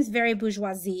 That seems very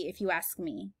bourgeoisie, if you ask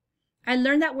me. I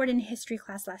learned that word in history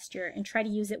class last year and try to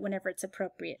use it whenever it's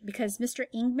appropriate, because Mr.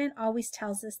 Ingman always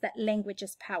tells us that language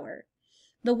is power.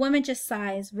 The woman just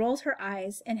sighs, rolls her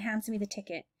eyes, and hands me the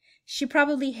ticket. She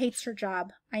probably hates her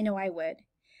job. I know I would.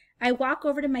 I walk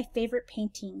over to my favorite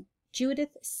painting,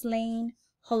 Judith slaying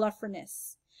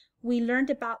Holofernes. We learned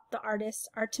about the artist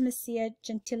Artemisia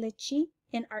Gentileschi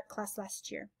in art class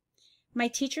last year. My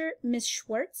teacher, Ms.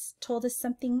 Schwartz, told us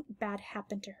something bad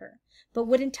happened to her, but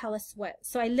wouldn't tell us what,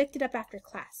 so I looked it up after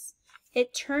class.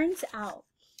 It turns out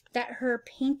that her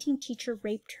painting teacher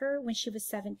raped her when she was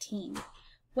 17.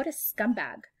 What a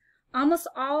scumbag. Almost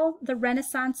all the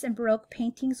Renaissance and Baroque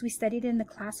paintings we studied in the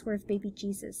class were of baby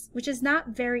Jesus, which is not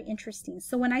very interesting.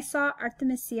 So when I saw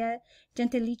Artemisia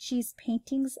Gentileschi's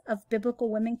paintings of biblical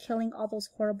women killing all those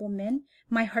horrible men,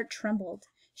 my heart trembled.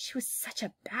 She was such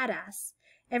a badass.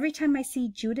 Every time I see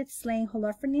Judith slaying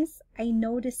Holofernes, I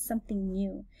notice something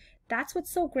new. That's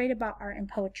what's so great about art and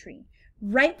poetry.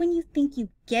 Right when you think you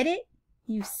get it,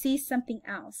 you see something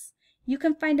else. You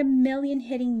can find a million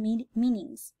hidden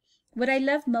meanings. What I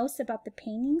love most about the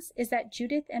paintings is that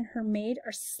Judith and her maid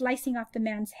are slicing off the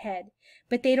man's head,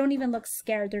 but they don't even look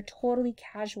scared. They're totally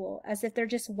casual, as if they're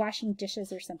just washing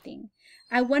dishes or something.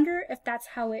 I wonder if that's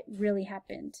how it really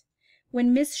happened.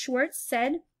 When Miss Schwartz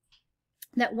said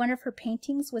that one of her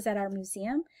paintings was at our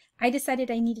museum, I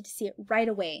decided I needed to see it right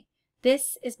away.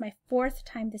 This is my 4th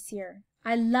time this year.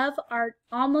 I love art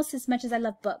almost as much as I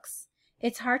love books.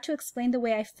 It's hard to explain the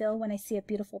way I feel when I see a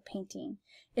beautiful painting.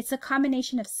 It's a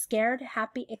combination of scared,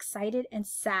 happy, excited, and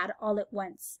sad all at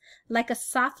once, like a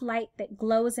soft light that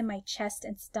glows in my chest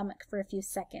and stomach for a few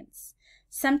seconds.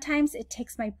 Sometimes it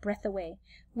takes my breath away,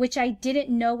 which I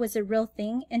didn't know was a real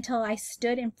thing until I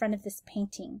stood in front of this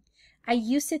painting. I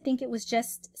used to think it was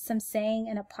just some saying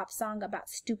in a pop song about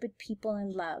stupid people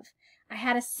in love. I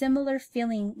had a similar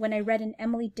feeling when I read an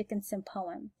Emily Dickinson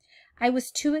poem. I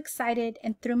was too excited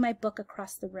and threw my book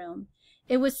across the room.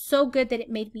 It was so good that it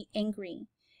made me angry.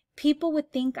 People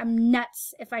would think I'm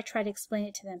nuts if I try to explain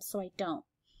it to them, so I don't.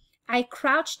 I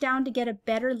crouched down to get a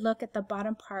better look at the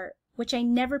bottom part, which I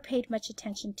never paid much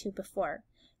attention to before.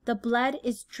 The blood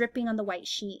is dripping on the white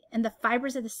sheet, and the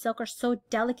fibers of the silk are so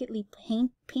delicately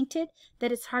painted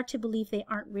that it's hard to believe they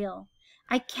aren't real.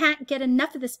 I can't get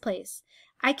enough of this place.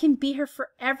 I can be here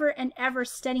forever and ever,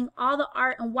 studying all the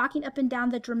art and walking up and down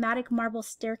the dramatic marble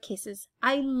staircases.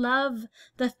 I love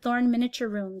the Thorn miniature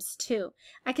rooms, too.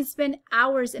 I can spend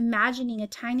hours imagining a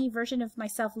tiny version of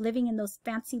myself living in those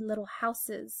fancy little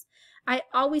houses. I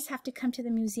always have to come to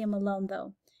the museum alone,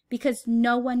 though, because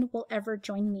no one will ever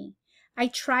join me. I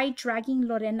tried dragging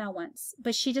Lorena once,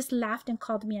 but she just laughed and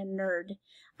called me a nerd.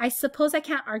 I suppose I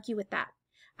can't argue with that.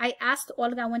 I asked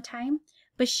Olga one time,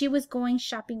 but she was going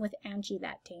shopping with Angie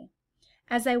that day.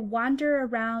 As I wander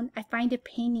around, I find a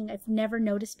painting I've never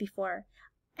noticed before,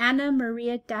 Anna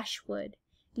Maria Dashwood,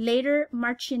 later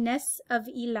Marchioness of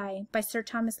Ely by Sir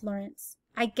Thomas Lawrence.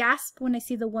 I gasp when I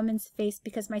see the woman's face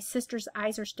because my sister's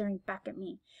eyes are staring back at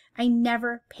me. I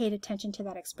never paid attention to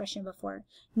that expression before,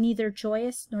 neither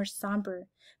joyous nor somber,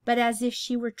 but as if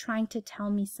she were trying to tell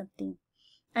me something.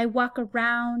 I walk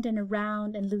around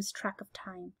and lose track of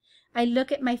time. I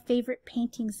look at my favorite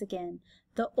paintings again,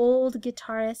 the Old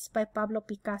Guitarist by Pablo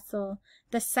Picasso,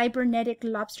 the Cybernetic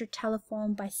Lobster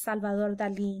Telephone by Salvador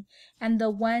Dali, and the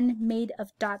one made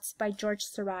of dots by George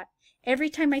Seurat. Every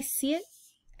time I see it,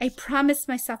 I promise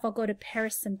myself I'll go to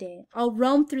Paris someday. I'll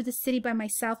roam through the city by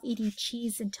myself eating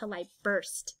cheese until I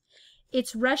burst.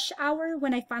 It's rush hour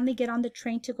when I finally get on the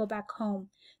train to go back home.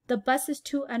 The bus is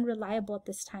too unreliable at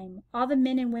this time. All the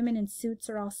men and women in suits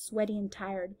are all sweaty and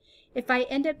tired. If I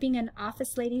end up being an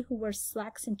office lady who wears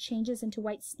slacks and changes into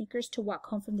white sneakers to walk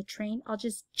home from the train, I'll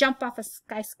just jump off a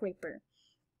skyscraper.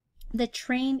 The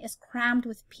train is crammed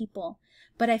with people,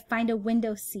 but I find a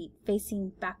window seat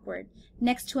facing backward,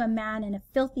 next to a man in a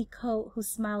filthy coat who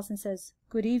smiles and says,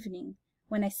 "Good evening,"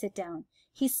 when I sit down.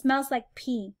 He smells like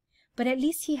pee, but at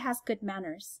least he has good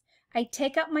manners. I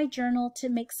take out my journal to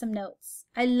make some notes.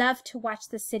 I love to watch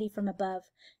the city from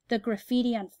above. The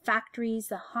graffiti on factories,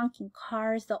 the honking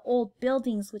cars, the old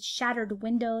buildings with shattered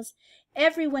windows,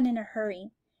 everyone in a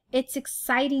hurry. It's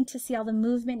exciting to see all the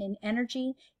movement and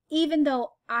energy. Even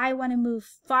though I want to move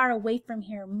far away from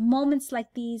here, moments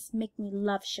like these make me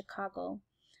love Chicago.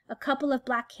 A couple of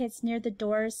black kids near the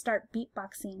doors start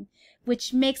beatboxing,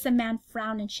 which makes a man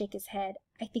frown and shake his head.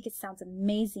 I think it sounds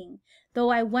amazing, though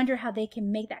I wonder how they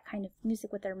can make that kind of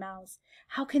music with their mouths.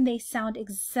 How can they sound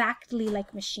exactly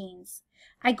like machines?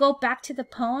 I go back to the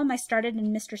poem I started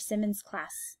in Mr. Simmons'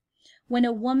 class. When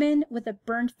a woman with a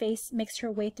burned face makes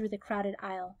her way through the crowded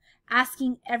aisle,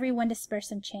 asking everyone to spare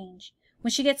some change.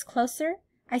 When she gets closer,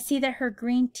 I see that her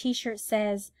green t-shirt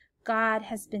says, "God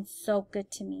has been so good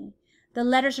to me." The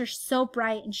letters are so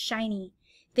bright and shiny,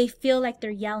 they feel like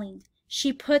they're yelling.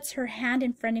 She puts her hand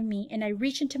in front of me, and I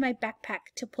reach into my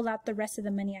backpack to pull out the rest of the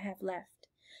money I have left.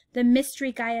 The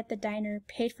mystery guy at the diner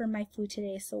paid for my food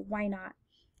today, so why not?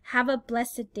 "Have a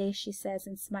blessed day," she says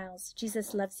and smiles.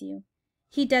 "Jesus loves you."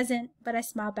 He doesn't, but I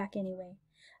smile back anyway.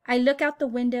 I look out the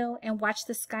window and watch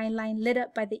the skyline lit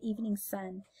up by the evening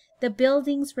sun. The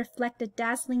buildings reflect a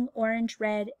dazzling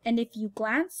orange-red, and if you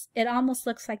glance, it almost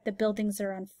looks like the buildings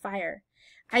are on fire.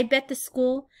 I bet the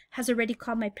school has already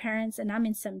called my parents, and I'm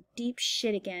in some deep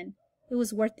shit again. It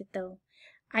was worth it, though.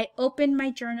 I open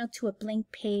my journal to a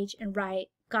blank page and write,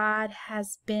 "God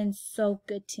has been so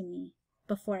good to me,"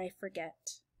 before I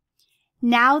forget.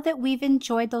 Now that we've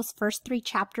enjoyed those first 3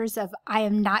 chapters of I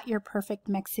Am Not Your Perfect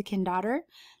Mexican Daughter,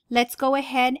 let's go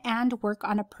ahead and work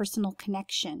on a personal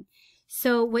connection.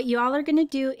 So what you all are going to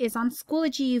do is on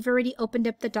Schoology, you've already opened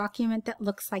up the document that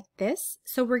looks like this.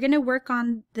 So we're going to work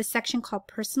on the section called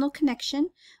Personal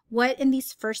Connection. What in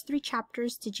these first 3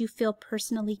 chapters did you feel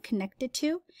personally connected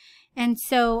to? And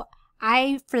so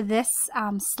I, for this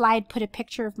slide, put a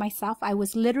picture of myself. I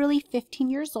was literally 15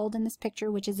 years old in this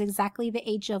picture, which is exactly the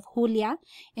age of Julia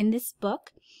in this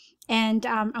book. And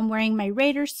I'm wearing my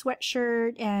Raiders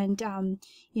sweatshirt and,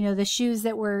 you know, the shoes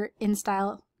that were in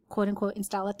style, quote unquote, in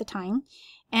style at the time.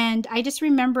 And I just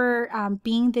remember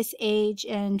being this age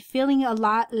and feeling a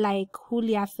lot like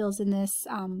Julia feels in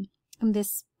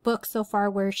this book so far,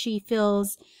 where she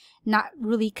feels not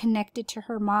really connected to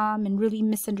her mom and really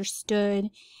misunderstood.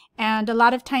 And a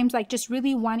lot of times, like, just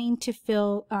really wanting to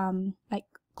feel like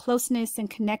closeness and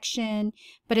connection,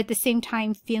 but at the same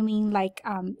time feeling like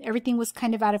everything was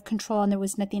kind of out of control and there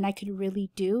was nothing I could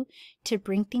really do to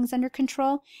bring things under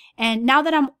control. And now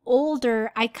that I'm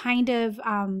older, I kind of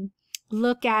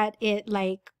look at it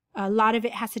like a lot of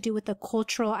it has to do with the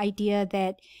cultural idea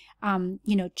that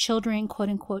you know, children, quote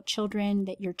unquote children,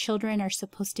 that your children are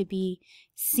supposed to be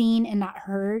seen and not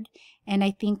heard. And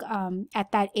I think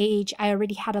at that age, I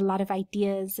already had a lot of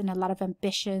ideas and a lot of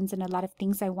ambitions and a lot of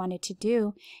things I wanted to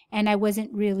do. And I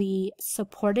wasn't really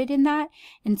supported in that.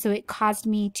 And so it caused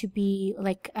me to be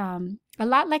like a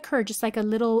lot like her, just like a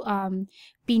little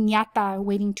piñata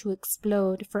waiting to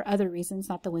explode for other reasons,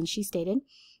 not the ones she stated.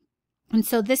 And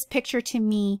so this picture to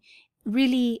me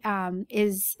really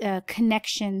is a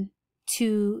connection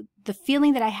to the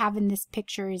feeling that I have in this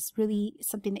picture, is really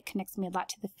something that connects me a lot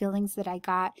to the feelings that I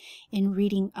got in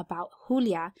reading about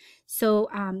Julia. So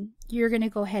you're going to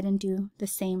go ahead and do the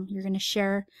same. You're going to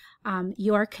share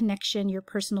your connection, your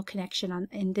personal connection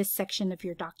in this section of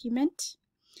your document.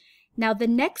 Now, the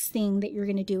next thing that you're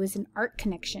going to do is an art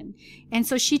connection. And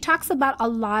so she talks about a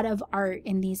lot of art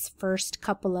in these first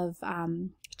couple of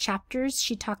chapters.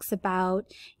 She talks about,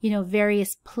 you know,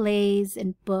 various plays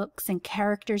and books and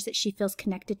characters that she feels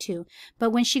connected to.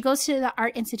 But when she goes to the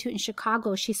Art Institute in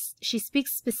Chicago, she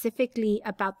speaks specifically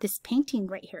about this painting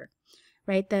right here,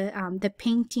 right? The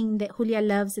painting that Julia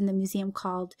loves in the museum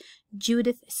called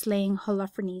Judith Slaying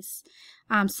Holofernes.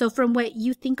 So from what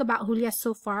you think about Julia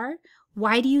so far,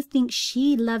 why do you think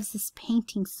she loves this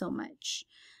painting so much?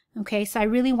 Okay, so I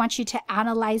really want you to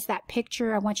analyze that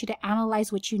picture. I want you to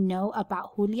analyze what you know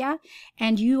about Julia,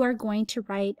 and you are going to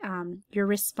write your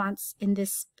response in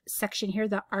this section here,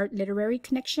 the art literary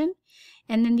connection.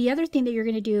 And then the other thing that you're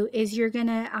going to do is you're going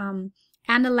to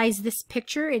analyze this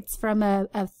picture. It's from a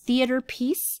theater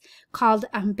piece called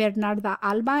Bernarda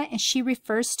Alba, and she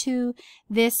refers to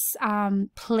this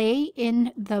play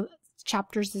in the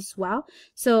chapters as well.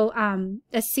 So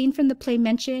a scene from the play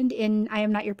mentioned in I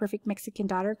Am Not Your Perfect Mexican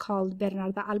Daughter, called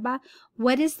Bernarda Alba.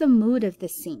 What is the mood of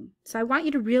this scene? So I want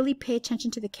you to really pay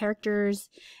attention to the characters,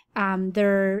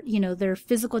 their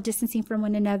physical distancing from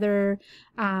one another,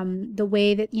 the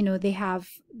way that, you know, they have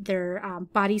their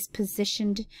bodies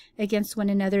positioned against one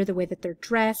another, the way that they're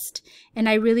dressed. And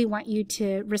I really want you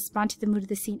to respond to the mood of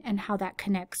the scene and how that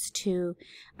connects to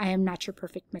I Am Not Your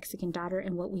Perfect Mexican Daughter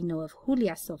and what we know of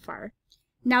Julia so far.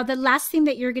 Now, the last thing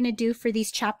that you're going to do for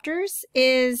these chapters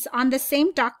is on the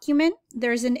same document,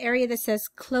 there's an area that says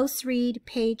close read,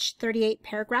 page 38,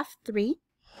 paragraph 3.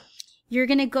 You're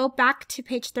going to go back to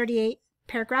page 38,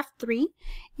 paragraph 3.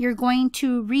 You're going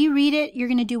to reread it. You're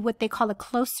going to do what they call a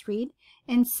close read.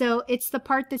 And so it's the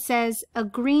part that says a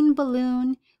green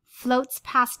balloon floats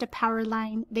past a power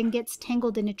line, then gets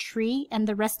tangled in a tree, and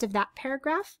the rest of that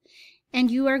paragraph.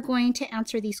 And you are going to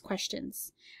answer these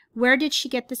questions. Where did she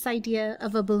get this idea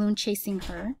of a balloon chasing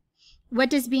her? What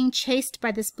does being chased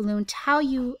by this balloon tell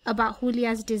you about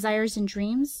Julia's desires and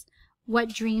dreams? What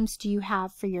dreams do you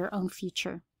have for your own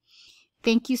future?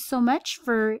 Thank you so much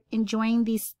for enjoying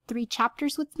these 3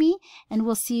 chapters with me, and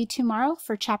we'll see you tomorrow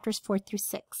for chapters 4 through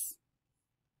 6.